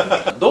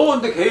 너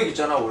근데 계획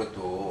있잖아 올해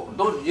또.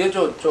 너 얘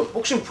저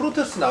복싱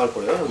프로테스트 나갈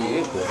거예요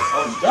여기.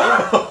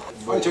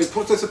 아니 저기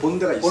프로세스 보는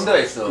데가 있어. 본 데가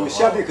있어. 그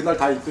시합이 그날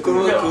다 있거든.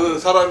 그러면 그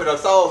사람이랑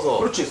싸워서.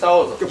 그렇지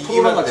싸워서. 그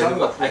프로랑 같이 하는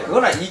거야. 아니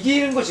그거나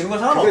이기는 거 지는 건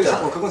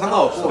상관없잖아. 그건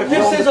상관없어.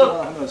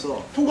 헬스에서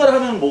하면서 통과를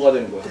하면 뭐가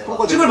되는 거야?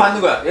 찜을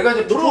받는 거야. 얘가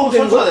이제 프로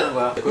선수가 되는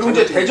거야. 그리고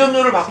이제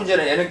대전료를 바꾼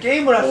지는 얘는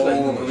게임을 할 수가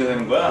있는 그게 거야.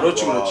 되는 거야?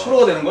 그렇지.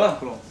 프로가 되는 거야?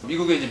 그럼.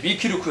 미국의 이제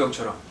미키루크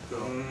형처럼.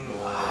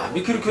 아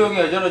미키루크 형이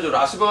예전에 저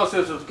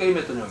라스베가스에서도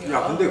게임했던 형이야.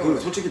 야 근데 그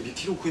솔직히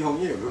미키루크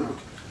형이 왜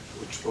그렇게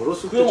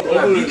어렸을 그 형 때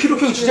야,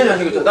 미키루크 형 진짜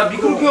잘생겼잖아. 나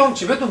미키루크 형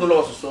집에도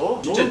놀러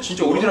갔었어.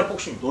 진짜 오리지널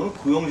복싱. 너는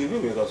그 형 집에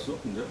왜 갔어?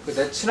 근데?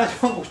 내 친한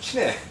형하고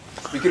친해.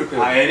 미키루크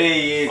형.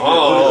 LA 그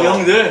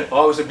형들?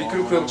 그래서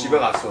미키루크 형 집에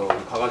갔어.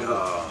 가가지고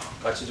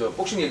같이 저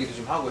복싱 얘기도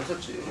좀 하고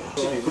했었지.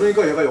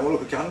 그러니까 얘가 영어를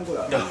그렇게 하는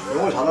거야.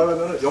 영어를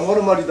잘하려면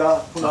영어는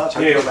말이다. 훈아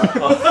잘 예. 들어라.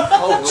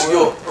 아우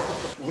지겨워.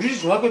 우리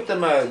중학교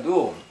때만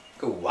해도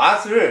그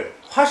왓을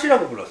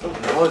팟이라고 불렀어.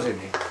 영어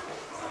선생님이.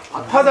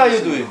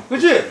 팟아유도인.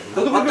 그치?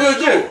 너도 그렇게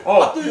했지?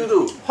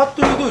 핫도유도.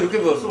 핫도유도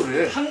이렇게 배웠어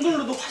우리.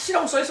 한글로도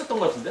팟이라고 써 있었던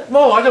것 같은데?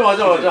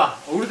 맞아.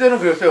 우리 때는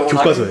그랬어요.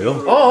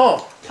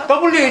 교과서예요?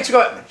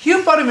 WH가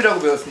히읗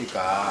발음이라고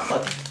배웠으니까.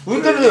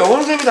 우리 때는 영어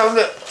선생님이 다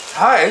근데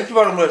다 H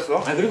발음을 했어.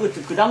 아 그리고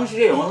그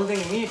당시에 영어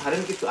선생님이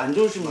발음이 안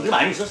좋으신 분들이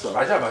많이 있었어.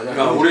 맞아.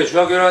 그러니까 우리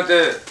중학교 1학년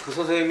때 그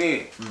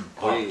선생님이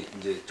거의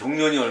이제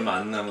정년이 얼마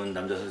안 남은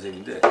남자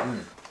선생님인데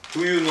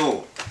Do you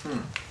know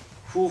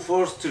who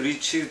first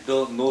reached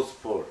the North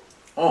Pole?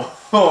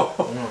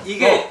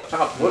 이게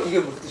잠깐 이게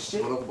무슨 뜻이지?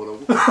 뭐라고?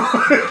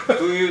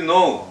 Do you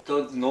know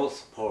the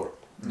North Pole?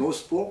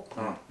 노스폴?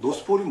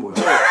 노스폴이 뭐야?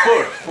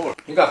 폴.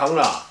 그러니까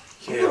강훈아.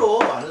 힘들어.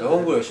 영어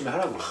공부 열심히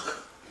하라고.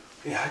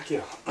 예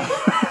할게요.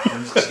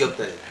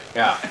 지겹다.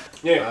 야.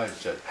 예 아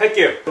진짜.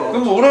 할게요.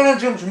 그럼 올해는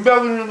지금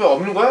준비하고 있는 게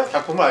없는 거야?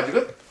 작품을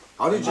아직은?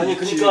 아니지. 아니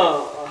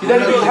그러니까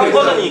기다리고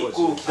한권은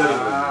있고 기다리고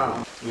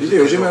있는. 근데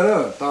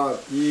요즘에는 딱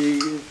이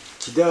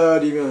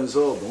기다리면서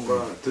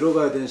뭔가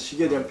들어가야 되는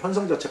시기에 대한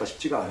편성 자체가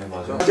쉽지가 않아요.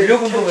 맞아.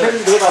 인력 운동을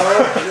캔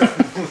들어가요.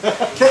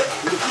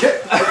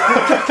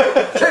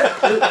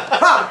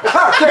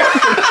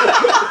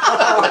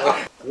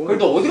 그럼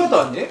너 어디 갔다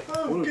왔니?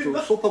 오늘 좀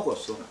수업하고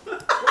왔어.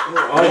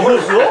 아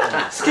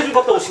이랬어? 스케줄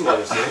갔다 오신 거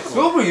아니었어요?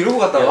 수업을 이러고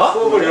갔다 와?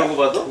 수업을 이러고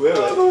봐도? 왜?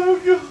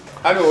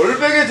 아니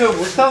올백의 저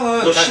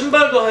무스탕은 너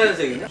신발도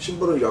하얀색이냐?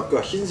 신발은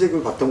약간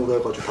흰색을 바탕으로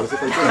해가지고 다른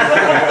색깔이 좀.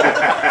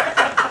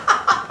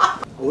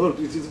 오늘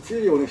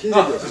필이 오늘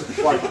흰색이었어.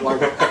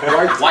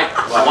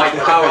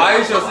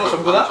 와이시였어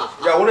전부 다?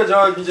 야 올해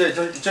저 이제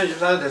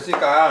 2024년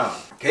됐으니까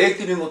계획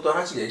드리는 것도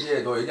하나씩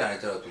얘기해. 너 얘기 안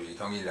했잖아 또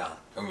경민이랑.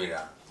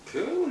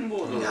 계획은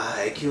뭐. 야,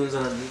 애 키우는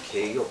사람들이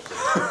계획이 없어.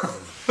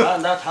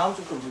 나 다음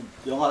주부터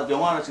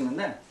영화 하나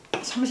찍는데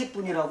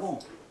 30분이라고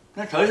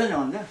그냥 결선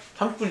영화인데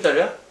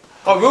 30분짜리야?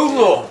 아 왜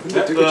웃어?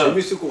 근데 되게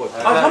재밌을 것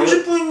같아. 아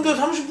 30분인데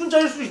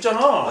 30분짜리일 수도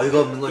있잖아. 아이가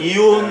없는 건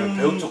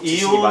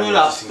이혼을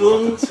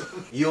앞둔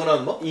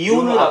이혼한 뭐?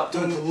 이혼을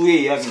앞둔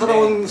부부의 이야기인데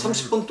살아온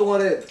 30분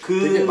동안에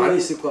되게 많이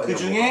있을 거 아니야.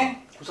 그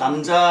중에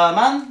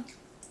남자만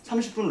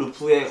 30분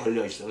루프에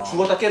걸려 있어.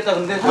 죽었다 깼다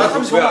근데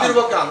 30분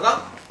뒤로밖에 안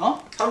가?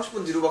 어?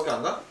 30분 뒤로밖에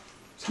안 가?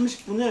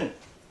 30분을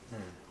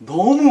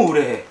너무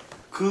오래 해.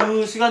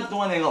 그 시간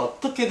동안 내가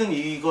어떻게든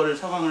이걸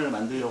상황을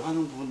만들려고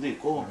하는 부분도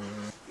있고.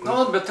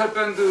 나는 메탈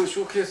밴드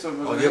쇼케이스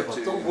얼마 전에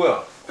했지. 또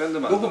뭐야? 밴드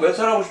만들어. 너도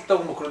메탈 하고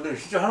싶다고 뭐 그런 데를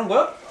실제 하는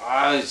거야?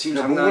 아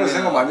지금 몽골에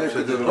생각 많이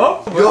했거든.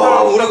 어?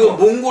 야, 우리 그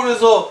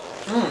몽골에서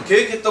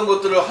계획했던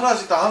것들을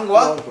하나씩 다 한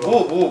거야?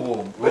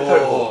 뭐 메탈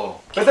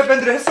뭐 메탈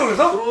밴드를 했어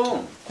그래서?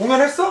 그럼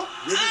공연했어?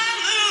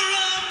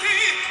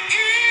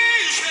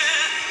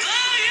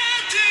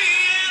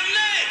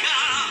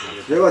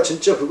 얘가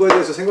진짜 그거에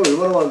대해서 생각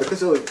얼마나 많은데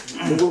그래서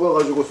몽골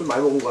가가지고 술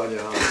많이 먹은 거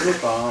아니야.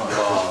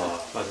 그러니까.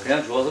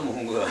 그냥 좋아서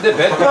먹은 거야. 근데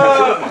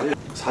메탈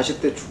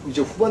 40대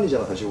이제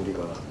후반이잖아 사실 우리가.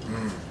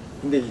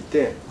 근데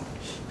이때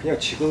그냥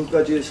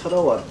지금까지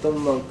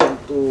살아왔던 만큼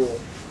또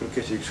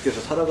그렇게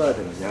익숙해서 살아가야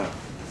되느냐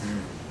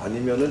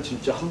아니면은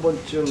진짜 한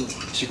번쯤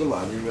지금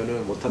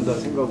아니면은 못한다는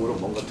생각으로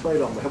뭔가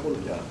트라이를 한번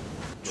해보느냐.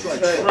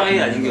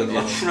 추라이 아닌 게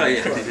어디야? 추라이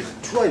아니지?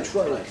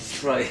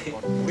 추라이.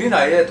 우리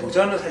나이에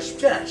도전은 사실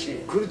쉽지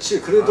않지.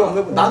 그렇지. 그래도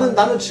한번 해보.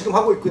 나는 지금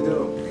하고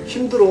있거든.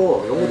 힘들어.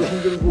 영어도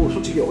힘들고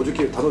솔직히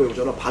어저께 단어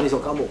외우잖아. 반 이상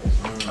까먹어.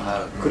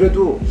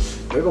 그래도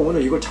내가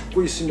오늘 이걸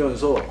잡고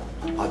있으면서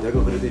아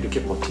내가 그래도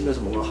이렇게 버티면서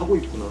뭔가 하고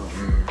있구나.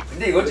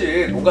 근데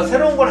이거지 뭔가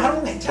새로운 걸 하는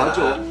건 괜찮아.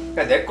 맞아.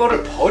 그러니까 내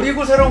거를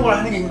버리고 새로운 걸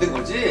하는 게 힘든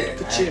거지.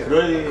 그치.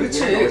 그렇지.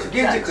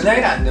 그게 이제 그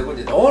나이는 안 되고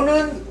이제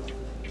너는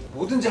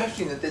뭐든지 할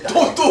수 있는 때다.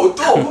 또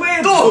다른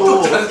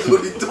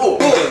소리 또.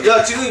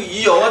 야, 지금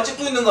이 영화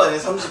찍고 있는 거 아니야?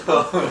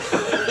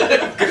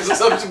 30분. 그래서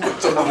 30분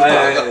정도.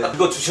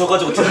 이거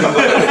주셔가지고 찍는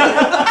거야.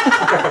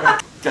 야,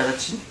 나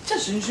진짜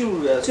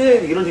진심으로 야,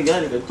 쟤 이런 얘기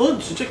하니까 너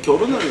진짜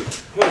결혼을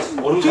해야지.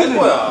 어떻게 된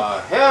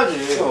거야?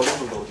 해야지.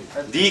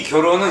 네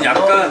결혼은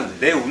약간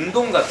내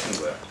운동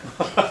같은 거야.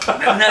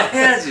 맨날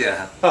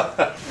해야지야.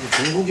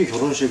 중국이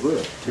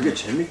결혼식을 되게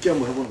재밌게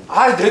한번 해보는 거야.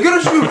 아, 내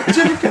결혼식을 왜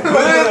재밌게 해?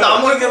 왜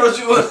남의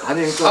결혼식은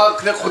아니 그러니까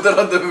그냥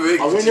고단한다면 왜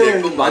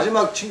왜냐면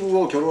마지막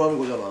친구가 결혼하는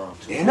거잖아.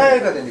 내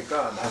나이가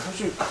되니까 나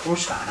사실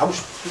결혼식 안 하고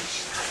싶어.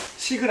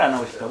 식을 안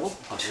하고 싶다고?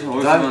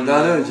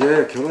 나는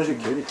이제 결혼식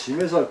괜히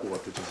짐에서 할 것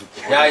같아 저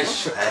새끼. 야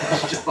이씨.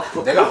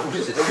 내가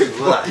아무리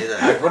그건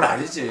아니다. 그건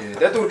아니지.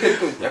 내가 또 그렇게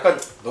또 약간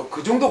너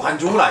그 정도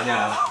관종은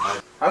아니야.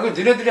 아 그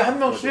너네들이 한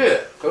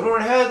명씩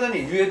결혼을 해야 되는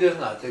이유에 대해서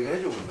나한테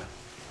해줘 그러면.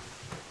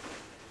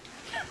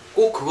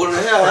 꼭 그걸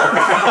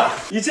해야.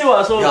 이제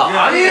와서 야,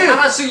 아니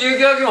하나씩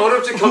얘기하기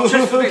어렵지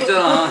겹칠 수도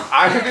있잖아.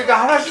 아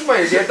그러니까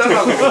하나씩만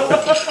얘기해달라고.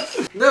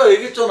 내가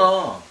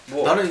얘기했잖아.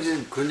 뭐? 나는 이제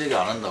그런 얘기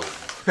안 한다고.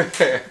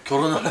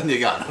 결혼하라는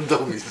얘기 안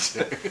한다고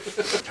이제.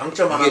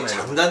 장점 하나. 이게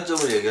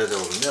장단점을 얘기하자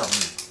그러면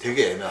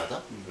되게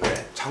애매하다.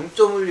 왜?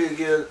 장점을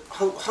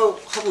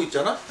하고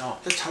있잖아.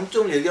 근데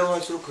장점을 얘기하고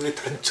할수록 그게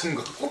단점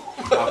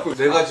같고.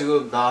 내가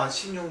지금 나 한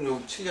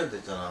 16, 7년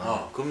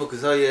됐잖아. 그러면 그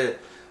사이에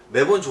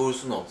매번 좋을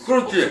수는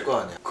없을 거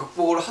아니야.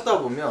 극복을 하다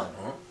보면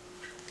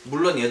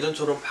물론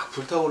예전처럼 막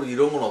불타오르고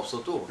이런 건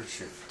없어도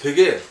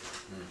되게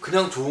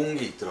그냥 좋은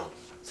게 있더라고.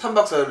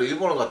 3박 4일로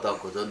일본을 갔다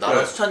왔거든.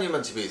 나랑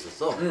수찬이만 집에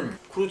있었어.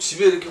 그리고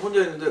집에 이렇게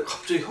혼자 있는데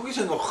갑자기 혁이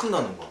생각이 확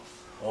나는 거야.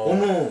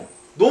 어머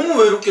너무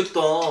외롭겠다.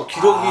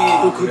 기러기.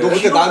 너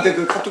그때 나한테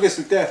그 카톡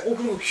했을 때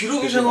그리고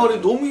기러기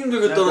생활이 너무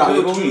힘들겠다는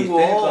생각이 드는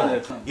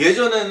거야.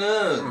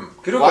 예전에는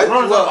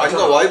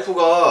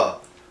와이프가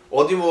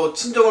어디 뭐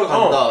친정을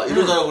간다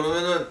이러잖아.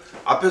 그러면은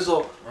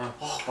앞에서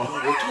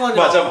어떡하냐.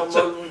 맞아.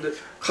 근데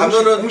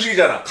가면은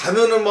공식이잖아.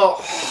 가면은 막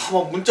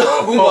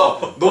문자하고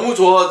막 너무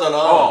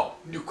좋아하잖아.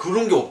 근데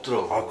그런 게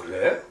없더라고. 아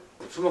그래?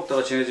 술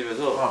먹다가 지네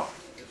집에서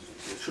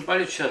술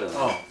빨리 취하잖아.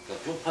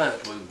 그러니까 소파에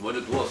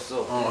먼저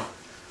누웠어.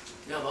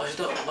 야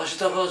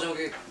마시다가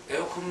저기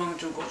에어컨망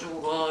좀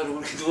꺼주고 가 이러고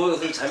이렇게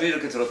누워서 잠이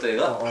이렇게 들었다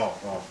얘가.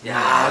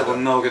 야 겁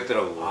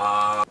나오겠더라고.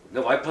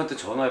 내가 와이프한테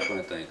전화할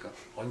뻔했다니까.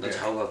 나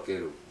자고 갈게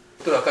이러고.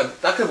 또 약간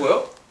딱해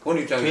보여? 본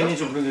입장에서? 괜히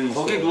좀 그런 게 있어.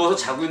 거기 누워서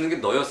자고 있는 게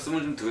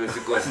너였으면 좀 덜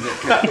했을 것 같은데.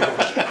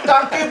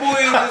 작게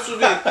보이는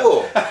수도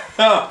있고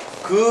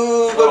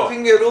그걸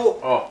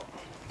핑계로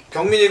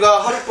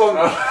경민이가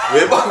하룻밤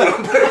외박을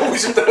한번 해보고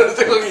싶다는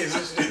생각이 있을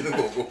수도 있는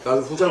거고.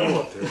 나는 후자인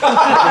것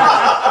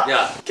같아.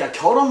 야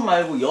결혼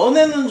말고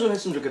연애는 좀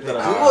했으면 좋겠다.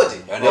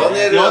 그거지.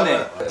 연애.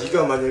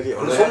 네가 만약에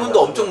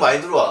소문도 엄청 많이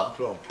들어와.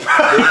 그럼.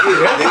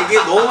 내게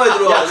너무 많이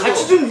들어와. 야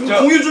같이 좀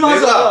공유 좀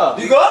하자.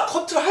 네가?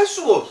 커트를 할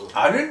수가 없어.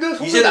 아닌데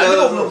소문이 이제 날 리가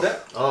내가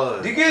없는데?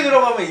 네게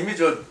들어가면 이미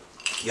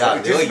야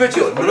내가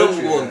이게 얼마나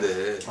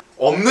무거운데.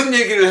 없는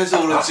얘기를 해서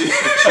그렇지.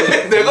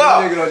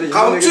 내가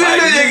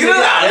감추는 얘기를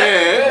안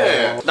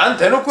해. 난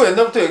대놓고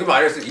옛날부터 얘기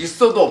많이 했어.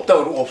 있어도 없다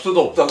그러고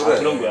없어도 없다 그래.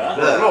 그런 거야?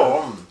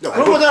 그럼.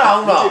 그런 거잖아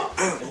아무나.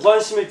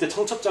 무관심일 때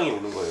청첩장이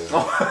오는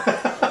거예요.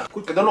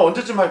 너는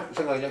언제쯤 할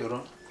생각이냐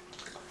결혼?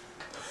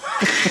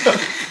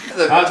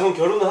 아 저는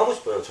결혼을 하고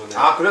싶어요. 저는.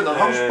 아 그래? 넌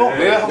하고 싶어?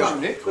 왜 하고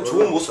싶니?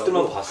 좋은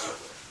모습들만 봤어.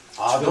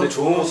 아, 넌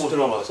좋은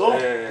모습들만 봤어?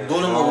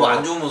 너는 뭐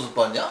안 좋은 모습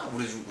봤냐?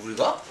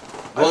 우리가?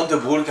 너한테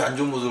뭐 이렇게 안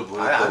좋은 모습을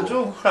보였다고? 아니 안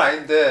좋은 건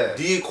아닌데.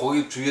 네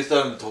거기 주위에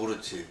사람이 더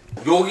그렇지.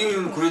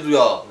 여기는 그래도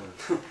야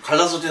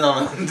갈라서진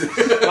않았는데.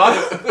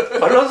 아니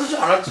갈라서지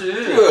않았지.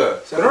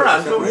 그래. 그런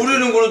안 좋은.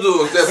 우리는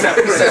그래도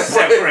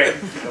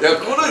세퍼레이트. 야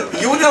그거는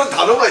이혼이라는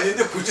단어가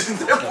있는데 굳이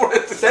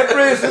세퍼레이트.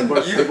 세퍼레이트는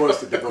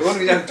그건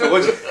그냥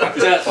저거지.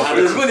 각자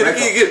다른. 그건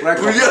이렇게 이게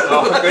분리하는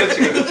거.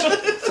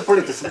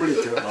 그렇지.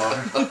 스플리트.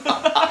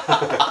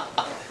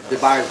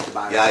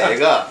 디바이드. 야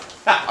얘가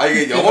아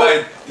이게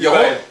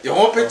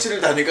영어 패치를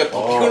다니까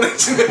더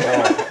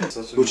피곤해지네.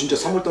 너 진짜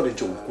 3월달에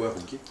진짜 올 거야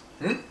거기?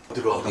 응?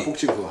 들어.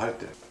 혹시 그거 할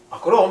때. 아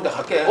그럼 내가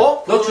갈게.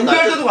 어? 너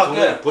준비할 때도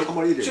갈게.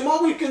 3월 1일. 지금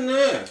하고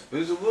있겠네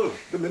연습을.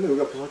 너 맨날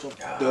여기 앞에서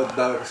하잖아.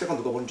 나 세컨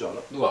누가 보는 줄 알아?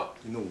 누가?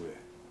 이놈왜?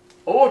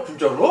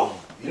 진짜로?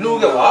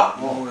 이노우가 와?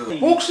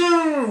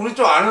 복싱 우리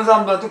쪽 아는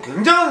사람들한테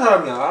굉장한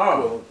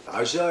사람이야.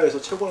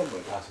 아시아에서 최고란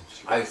말이야.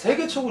 아니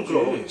세계 최고지.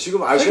 그럼 지금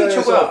세계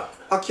아시아에서 최고야.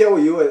 파키아오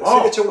이후에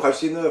세계 최고로 갈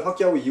수 있는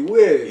파키아오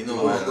이후에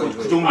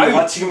그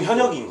정도가 지금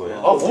현역인 거예요.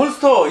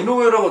 몬스터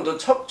이노우라고 너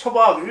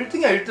쳐봐.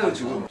 1등이야 1등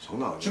지금.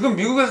 장난 아니야. 지금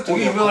미국에서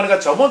되게 유명한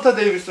애가 저먼타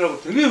데이비스라고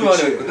되게 유명한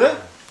애 있거든?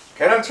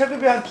 걔랑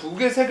체급이 한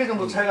 2개, 3개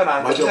정도 차이가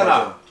나잖아.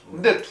 맞아.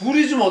 근데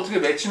둘이 좀 어떻게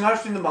매칭할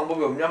수 있는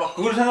방법이 없냐? 막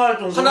그걸 생각할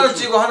정도로 하나를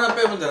찍고 하나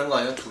빼면 되는 거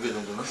아니야? 2개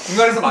정도는?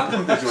 중간에서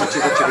만들면 되죠. 그치.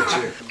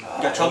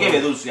 그러니까 저게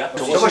매도수야?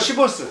 저거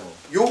 10원스.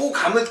 요거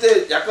감을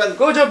때 약간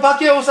그거 저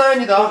파키아오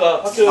사인이다.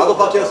 나도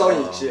파키아오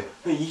사인 있지.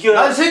 이게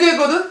난 3개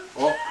했거든?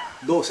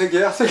 너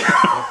 3개야? 3개.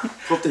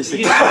 부럽다 이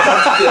새끼.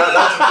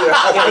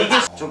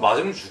 저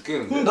맞으면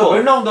죽겠는데. 너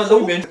몇 라운드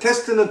한다고?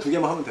 테스트는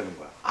 2개만 하면 되는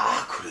거야.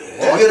 아 그래?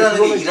 2개라는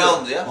게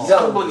 2라운드야?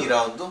 2번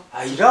 2라운드?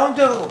 아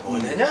 2라운드라고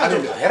뭘 되냐?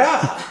 좀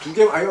해라.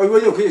 2개 아니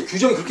왜냐면 그게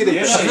규정이 그렇게 돼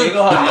있어.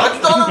 아직도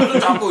안 하면서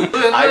자꾸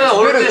옛날에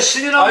어릴 때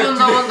신이랑 좀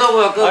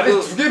나간다고 약간 아니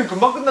 2개는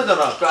금방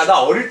끝나잖아. 나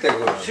어릴 때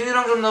그거.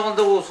 신이랑 좀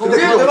나간다고 근데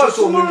그게 그건 내가 어쩔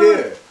수 없는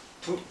게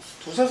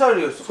두세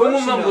살이었어.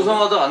 소문만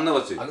구성하다 안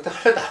나갔지. 아 그때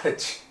하려도 안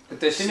했지.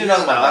 그때 신이랑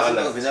신이랑 나가면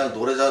나가려고. 그냥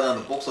노래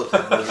잘하는 복서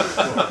되는 거지.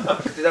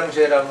 그때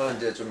당시에라면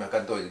이제 좀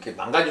약간 또 이렇게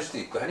망가질 수도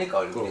있고 하니까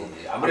얼굴이.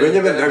 아무래도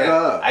왜냐면 그때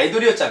내가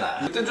아이돌이었잖아.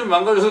 그때 좀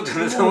망가져서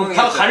되는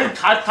상황이었어.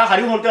 다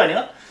가리고 놀 때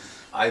아니야?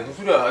 아이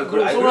무슨 소리야? 아이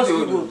그래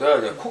아이돌도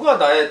내가 코가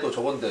나의 또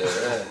저건데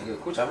이게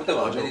코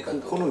잘못되면 안 되니까.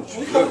 코는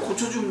이거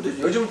고쳐주면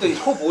되지. 요즘 또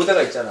코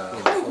보호대가 있잖아.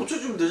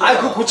 고쳐주면 되잖아. 아니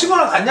그거 고친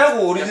거랑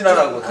같냐고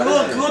오리지널하고.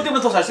 그것 때문에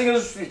더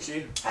잘생겨질 수도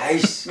있지.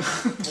 아이씨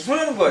무슨 소리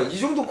하는 거야? 이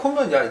정도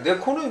코면 야 내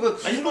코는 이거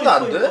수술도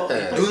안 돼.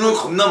 눈을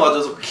겁나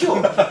맞아서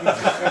키워.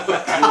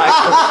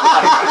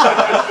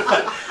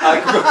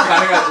 아 그거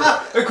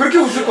가능하지. 그렇게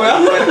웃을 거야?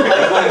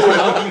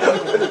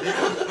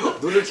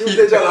 눈을 키우면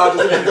되잖아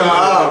저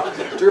새끼가.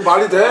 저게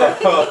말이 돼?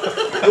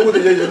 너 근데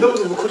얘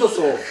옛날부터 눈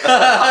커졌어.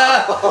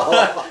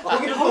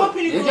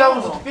 여기를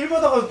얘기하면서 삘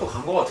받아가지고 또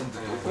간 거 같은데.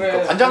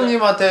 그러니까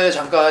관장님한테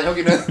잠깐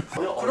여기는.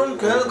 그럼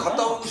걔는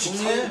갔다 오고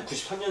정리해.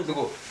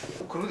 93년도고.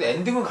 그래도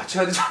엔딩은 같이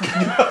해야 되지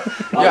않겠냐?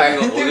 야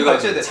엔딩은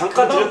같이 해야 돼.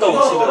 잠깐 들렸다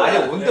오시더라고요. 아니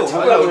온대 올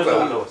거야 올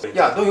거야.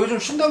 야 너 요즘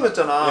쉰다고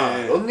했잖아.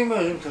 네. 런닝맨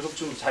요즘 계속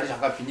좀 자리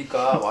잠깐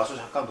비니까 와서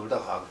잠깐 놀다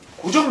가.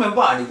 고정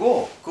멤버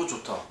아니고 그거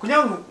좋다.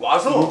 그냥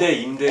와서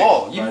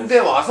임대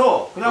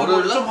와서 그냥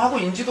뭐 좀 하고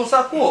인지도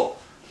쌓고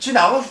지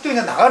나가고 싶을 때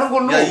그냥 나가는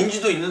걸로. 야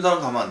인지도 있는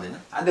사람 가면 안 되냐?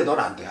 안 돼, 넌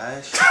안 돼.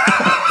 아이씨.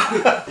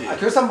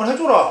 결사 한번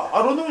해줘라. 아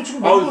런닝맨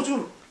지금 멤버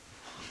지금.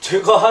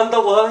 제가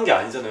한다고 하는 게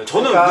아니잖아요.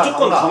 저는 그러니까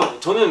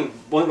무조건 저는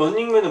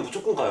런닝맨은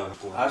무조건 가요.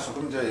 알았어,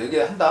 그럼 이제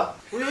얘기한다.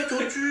 왜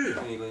좋지?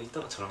 이건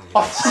이따가 저랑 얘기.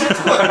 아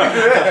진짜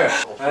그래.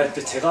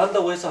 근데 제가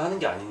한다고 해서 하는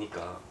게 아니니까.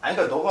 아니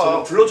그러니까 너가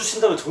저는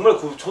불러주신다면 정말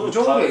저는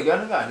고정으로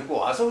얘기하는 게 아니고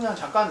와서 그냥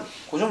잠깐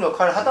고정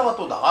역할을 하다가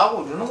또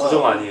나가고 이러는 거야.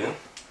 고정 아니에요?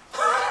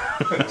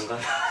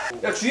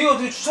 야 주위에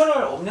어떻게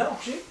추천을 없냐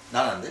혹시?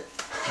 난 안 돼.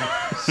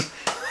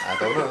 아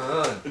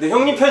너는. 근데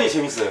형님 편이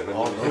재밌어요.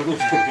 형님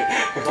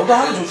편이. 너도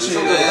하면 좋지.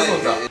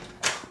 해본다.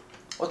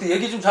 어떻게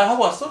얘기 좀 잘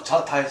하고 왔어?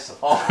 다 했어.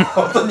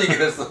 어떤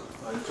얘기를 했어?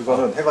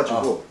 그거는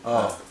해가지고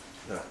야,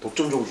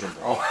 독점 적으준다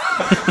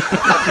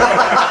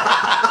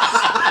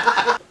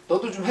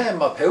너도 좀 해.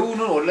 막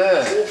배우는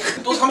원래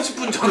또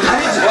 30분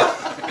전이야?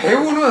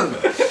 배우는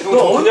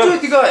너 언제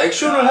네가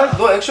액션을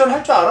너 액션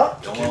할 줄 알아?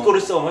 길거리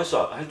싸움 할 줄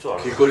알아.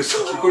 길거리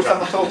싸움. 길거리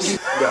싸움 하고.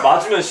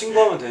 맞으면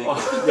신고하면 되니까.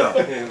 야,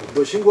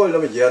 너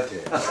신고하려면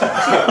얘한테.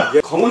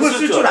 검을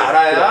쓸 줄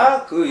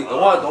알아야 그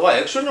너가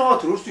액션 영화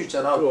들어올 수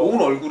있잖아.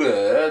 고운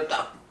얼굴에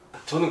딱.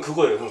 저는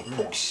그거예요.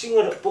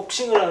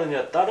 복싱을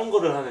하느냐 다른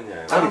거를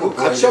하느냐예요. 아니 그거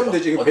같이 하면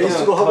되지.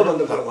 베이스로 하고 난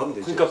다음에 다른 거 하면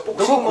되지. 그러니까 너가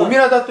복싱만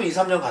고민하다 또 2,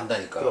 3년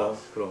간다니까.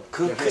 그럼.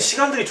 그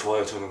시간들이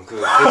좋아요. 저는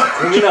그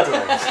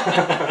고민하잖아요.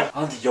 아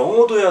근데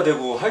영어도 해야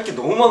되고 할 게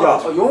너무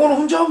많아. 영어는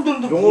혼자 하면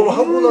되는데 영어를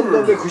하고 난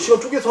다음에 그 시간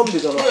쪼개서 하면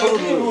되잖아.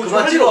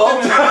 그만 찍어.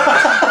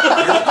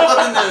 계속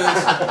똑같은 데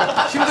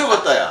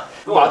힘들겠다 야.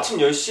 형 아침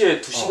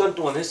 10시에 2시간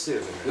동안 했어요.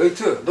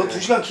 웨이트 너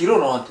 2시간 길어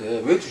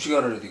너한테. 왜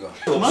 2시간을 해 네가?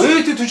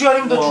 웨이트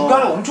 2시간이면 너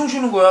중간에 엄청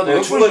쉬는 거야.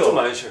 너 중간에 좀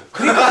많이 쉬어요.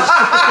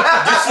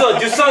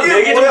 뉴스 한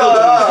 4개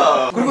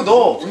정도. 그리고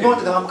너 운동할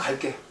때 내가 한번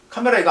갈게.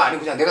 카메라 이거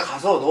아니고 그냥 내가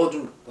가서 너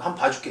좀 한번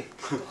봐줄게.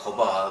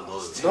 거봐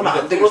너는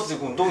안 되고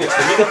운동에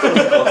재미가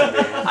떨어질 것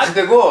같은데. 안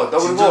되고 너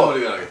그리고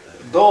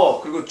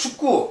너 그리고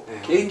축구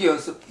개인기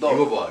연습 너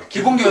이거 봐.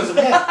 기본기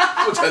연습해.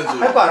 할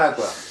거 안 할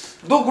거야.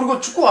 너 그리고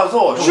축구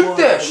가서 쉴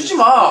때 쉬지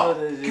마.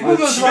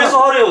 기본기 연습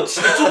집에서 하래요.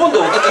 집이 좁은데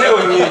어떻게 해요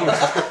형님.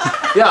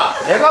 야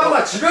내가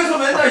엄마 집에서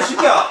맨날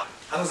쉬야.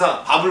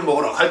 항상 밥을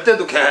먹으러 갈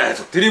때도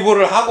계속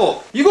드리블을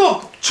하고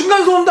이거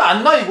층간소음도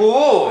안 나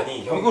이거.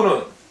 아니 형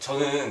이거는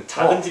저는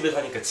작은 집에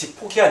사니까 집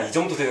폭이 한 이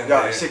정도 되는데.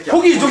 야, 이 새끼야.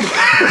 폭이 이 정도.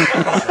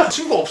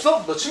 친구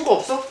없어? 너 친구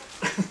없어?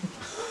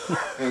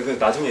 그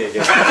나중에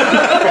얘기해.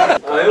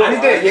 아니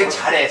근데 얘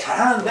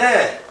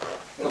잘하는데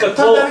그러니까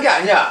못한다는 게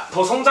아니야.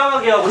 더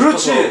성장하게 하고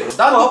그렇지. 싶어서.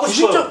 난 너 하고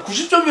싶어요.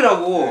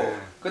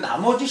 90점이라고. 그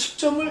나머지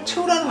 10점을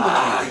채우라는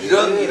거지.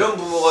 이런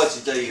부모가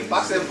진짜 이게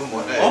빡센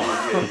부모네.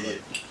 이게.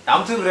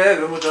 아무튼 그래.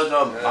 그러면 저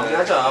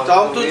마무리하자. 자,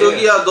 아무튼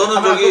저기 야 너는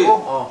카메라 저기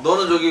끄고,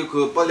 너는 저기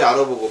그 빨리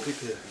알아보고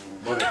PPL.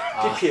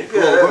 PPL.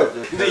 PPL.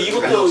 근데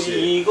이것도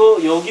이거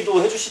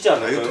여기도 해주시지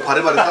않나요? 이것도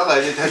바리바리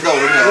싸가야지 된다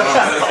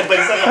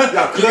그러면.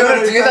 야,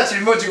 이거를 등에다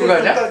짊어지고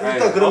가냐?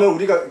 일단 그러면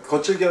우리가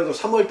거칠게라도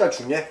 3월달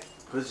중에.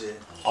 그렇지.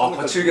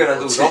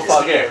 거칠게라도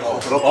러프하게.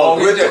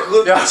 왜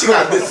그건 야, 지금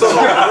안 됐어?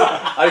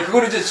 아니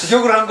그거는 이제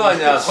직역을 한 거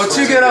아니야.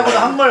 거칠게라고는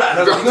한 말 안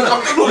하고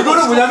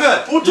이거는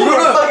뭐냐면 보통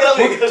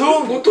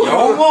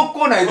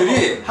영어권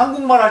애들이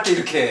한국말 할 때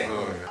이렇게 해.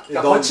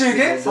 그러니까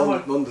거칠게?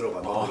 넌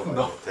들어가.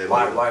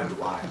 대박. 와이.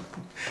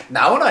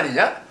 나온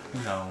아니냐?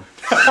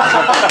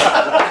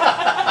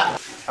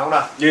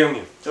 강훈아. 예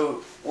형님. 저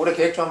올해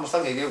계획 좀 한번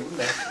싹 얘기해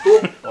본데.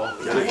 또?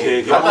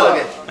 계획이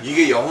간단하게.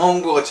 이게 영어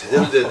홍보가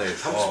제대로 되네.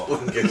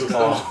 30분 계속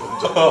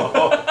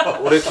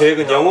 30분. 올해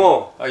계획은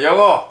영어,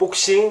 영어,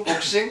 복싱,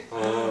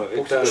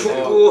 일단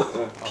축구,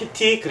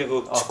 PT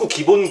그리고 축구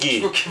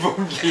기본기.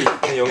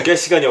 연기할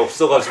시간이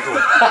없어가지고.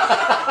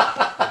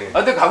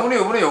 근데 강훈이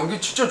이번에 연기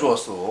진짜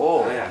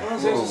좋았어. 맞아.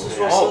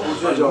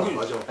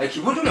 아니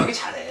기본적으로 연기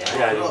잘해.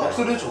 아니.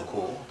 목소리도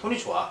좋고 톤이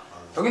좋아.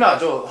 경인아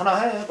저 하나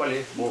해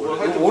빨리. 뭐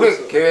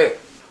올해 계획.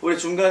 우리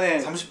중간에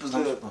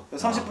 30분.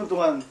 30분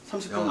동안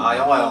 30분. 아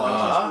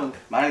영화. 30분.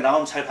 만약에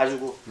나가면 잘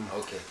봐주고.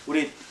 오케이.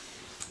 우리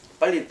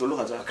빨리 놀러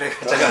가자. 그래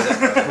가자.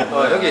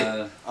 여기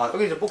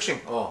이제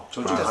복싱.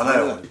 전 좀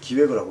많아요.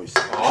 기획을 하고 있어.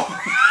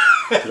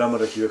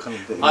 드라마를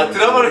기획하는데.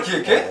 드라마를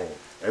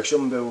기획해?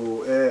 액션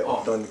배우의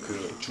어떤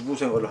그 주부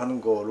생활을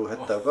하는 거로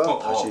했다가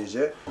다시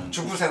이제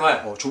주부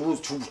생활. 주부.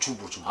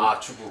 아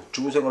주부.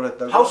 주부 생활을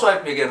했다가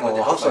하우스와이프 얘기하는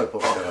거지. 하우스와이프.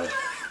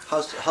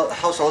 하우스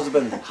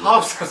허즈밴드.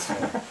 하우스.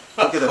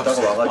 그렇게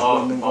됐다가 와가지고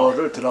있는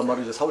거를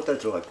드라마를 이제 4월달에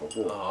들어갈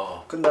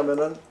거고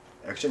끝나면은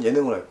액션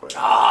예능을 할 거예요.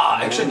 아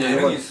액션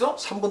예능이 있어?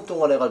 3분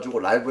동안 해가지고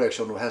라이브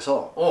액션으로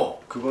해서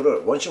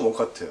그거를 원씩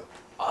원카트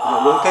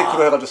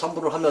롱테이크로 해가지고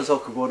 3분을 하면서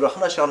그거를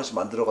하나씩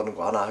만들어가는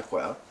거 하나 할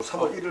거야.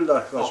 3월 1일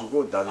날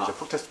해가지고 나는 이제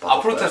프로테스트 받을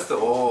거야. 프로테스트.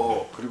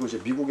 그리고 이제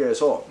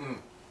미국에서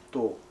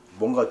또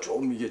뭔가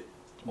좀 이게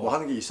뭐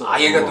하는 게 있어.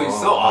 얘가 또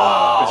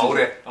있어?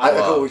 올해.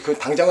 그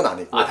당장은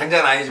아니고.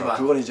 당장은 아니지만.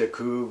 그건 이제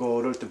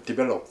그거를 좀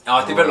디벨롭.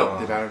 디벨롭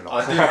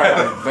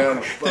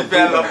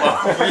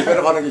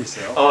하는 게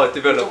있어요.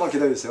 디벨롭. 조금만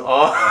기다리세요.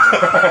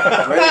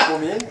 왜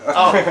꿈이?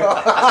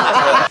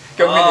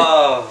 경민이.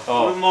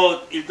 그럼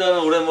뭐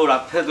일단은 올해 뭐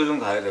락패도 좀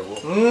가야 되고.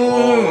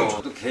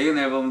 저도 개인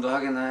앨범도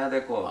하긴 해야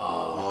될 것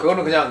같고.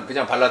 그거는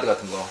그냥 발라드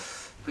같은 거.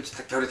 그치,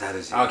 결이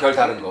다르지. 결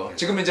다른 거.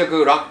 지금 이제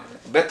그 락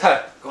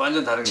메탈. 그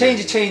완전 다른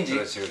체인지.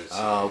 그렇지.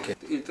 오케이.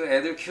 일단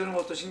애들 키우는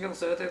것도 신경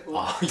써야 되고.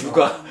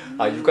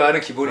 육아는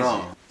기본이지.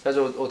 자,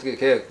 저 어떻게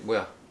계획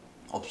뭐야?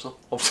 없어.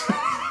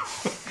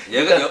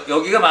 얘가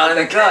여기가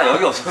많으니까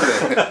여기 없어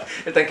그래.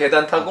 일단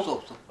계단 타고.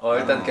 없어.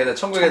 일단 계단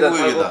천국의 계단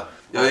타고.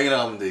 여행이나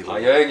가면 돼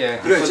이거. 여행에.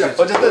 그래,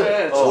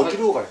 어쨌든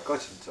어디로 갈까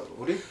진짜로?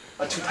 우리?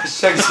 지금 다시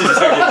시작이지.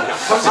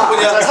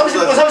 30분이야.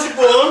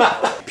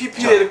 30분.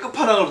 PPL의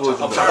끝판왕을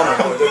보여준다. 잠깐만.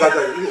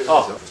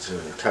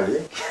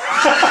 캘리.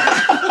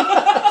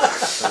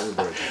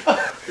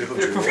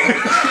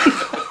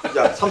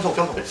 야, 삼성.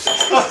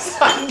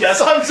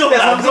 야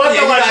삼성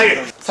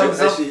얘기하지.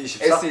 삼성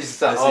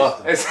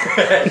S24.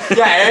 S24.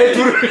 야, 애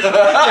둘을.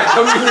 야,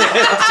 경민이 애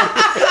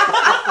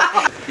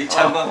둘. 이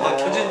장관만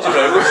켜진 줄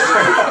알고.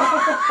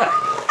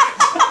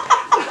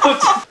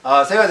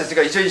 새해가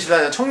됐으니까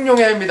 2024년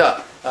청룡해입니다.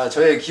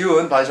 저의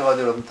기운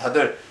받으셔가지고 여러분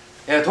다들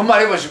돈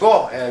많이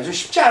버시고 요즘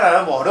쉽지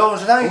않아요. 뭐 어려운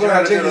세상이죠.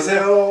 건강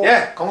챙기세요.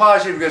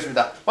 건강하시길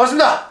빌겠습니다.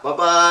 고맙습니다.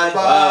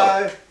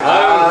 바이바이.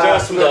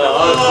 고생하셨습니다.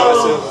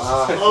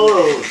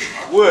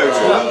 뭐야 이거?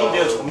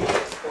 전문분이야 전문.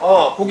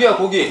 고기야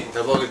고기.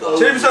 대박이다.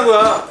 제일 비싼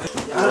거야.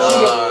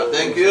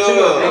 땡큐.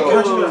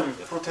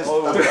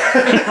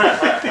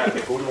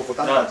 고기 먹고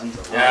딴다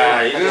진짜.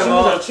 야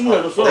이거 친구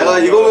잘 줬어. 내가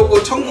이거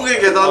먹고 천국의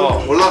계단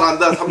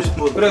올라간다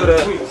 30분. 그래.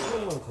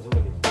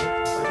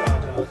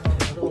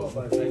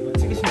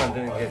 찍으시면 안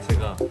되는 게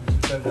제가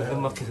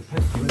당근마켓에 팔.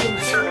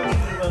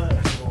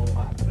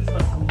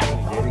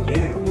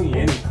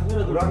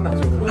 안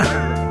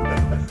나죠.